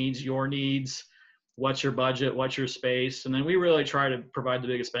customer's needs, your needs, what's your budget, what's your space, and then we really try to provide the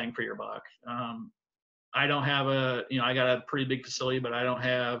biggest bang for your buck. I don't have I got a pretty big facility, but I don't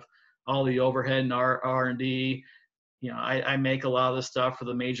have all the overhead and R&D. I make a lot of the stuff for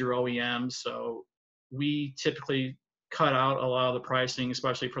the major OEMs, so we typically cut out a lot of the pricing,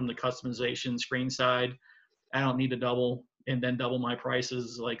 especially from the customization screen side. I don't need to double my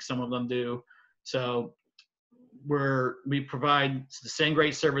prices like some of them do. So we provide the same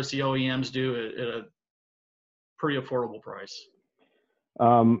great service the OEMs do at a pretty affordable price.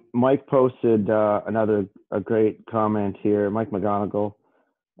 Mike posted a great comment here. Mike McGonigal.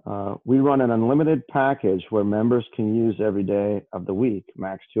 We run an unlimited package where members can use every day of the week,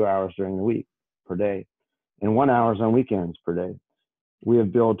 max 2 hours during the week per day, and 1 hour on weekends per day. We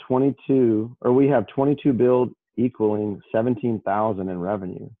have 22 build equaling 17,000 in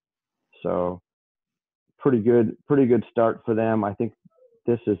revenue. So pretty good start for them. I think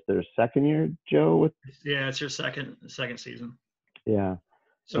this is their second year, Joe. Yeah, it's your second season. Yeah.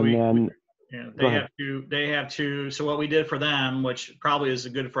 So they have two. So what we did for them, which probably is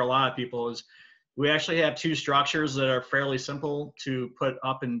good for a lot of people, is we actually have 2 structures that are fairly simple to put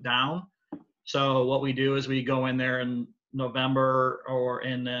up and down. So what we do is we go in there in November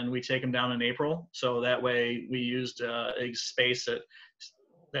and then we take them down in April. So that way we used a space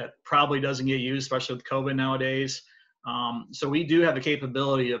that probably doesn't get used, especially with COVID nowadays. So we do have the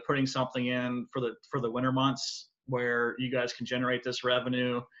capability of putting something in for the winter months where you guys can generate this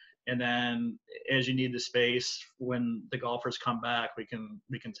revenue, and then as you need the space, when the golfers come back, we can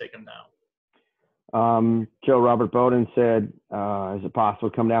take them down. Joe Robert Bowden said, is it possible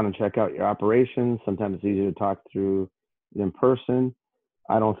to come down and check out your operations? Sometimes it's easier to talk through in person.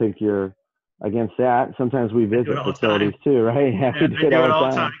 I don't think you're against that. Sometimes we visit facilities too, right? Yeah, we do it all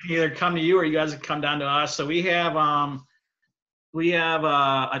the time. I can either come to you or you guys can come down to us. So we have a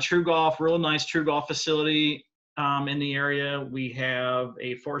True Golf, real nice True Golf facility in the area. We have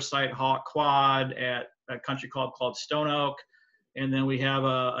a Foresight Hawk quad at a country club called Stone Oak. And then we have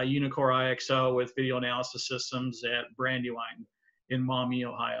a Unicore IXO with video analysis systems at Brandywine in Maumee,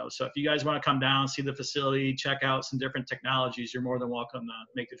 Ohio. So if you guys want to come down, see the facility, check out some different technologies, you're more than welcome to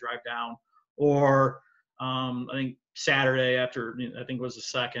make the drive down. Or I think Saturday after, I think it was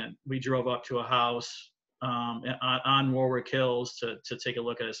the 2nd, we drove up to a house on Warwick Hills to take a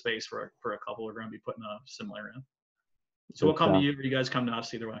look at a space for a couple we're going to be putting a simulator in. So we'll come to you or you guys come to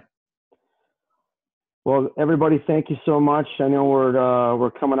us either way. Well, everybody, thank you so much. I know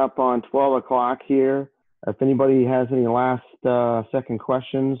we're coming up on 12 o'clock here. If anybody has any last second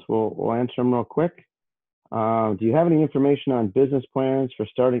questions, we'll answer them real quick. Do you have any information on business plans for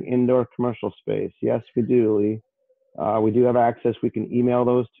starting indoor commercial space? Yes, we do, Lee. We do have access. We can email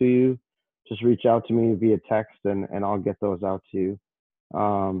those to you. Just reach out to me via text and I'll get those out to you.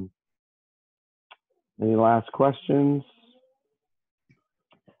 Any last questions?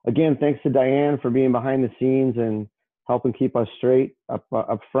 Again, thanks to Diane for being behind the scenes and helping keep us straight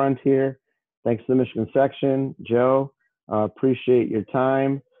up front here. Thanks to the Michigan section. Joe, appreciate your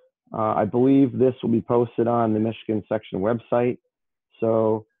time. I believe this will be posted on the Michigan section website.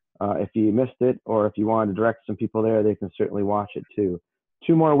 So if you missed it or if you wanted to direct some people there, they can certainly watch it too.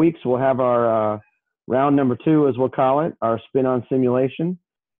 2 more weeks, we'll have our round number 2, as we'll call it, our spin-on simulation.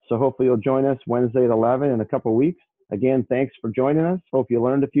 So hopefully you'll join us Wednesday at 11 in a couple of weeks. Again, thanks for joining us. Hope you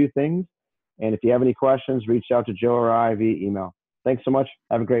learned a few things. And if you have any questions, reach out to Joe or I via email. Thanks so much.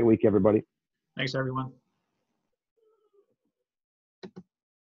 Have a great week, everybody. Thanks, everyone.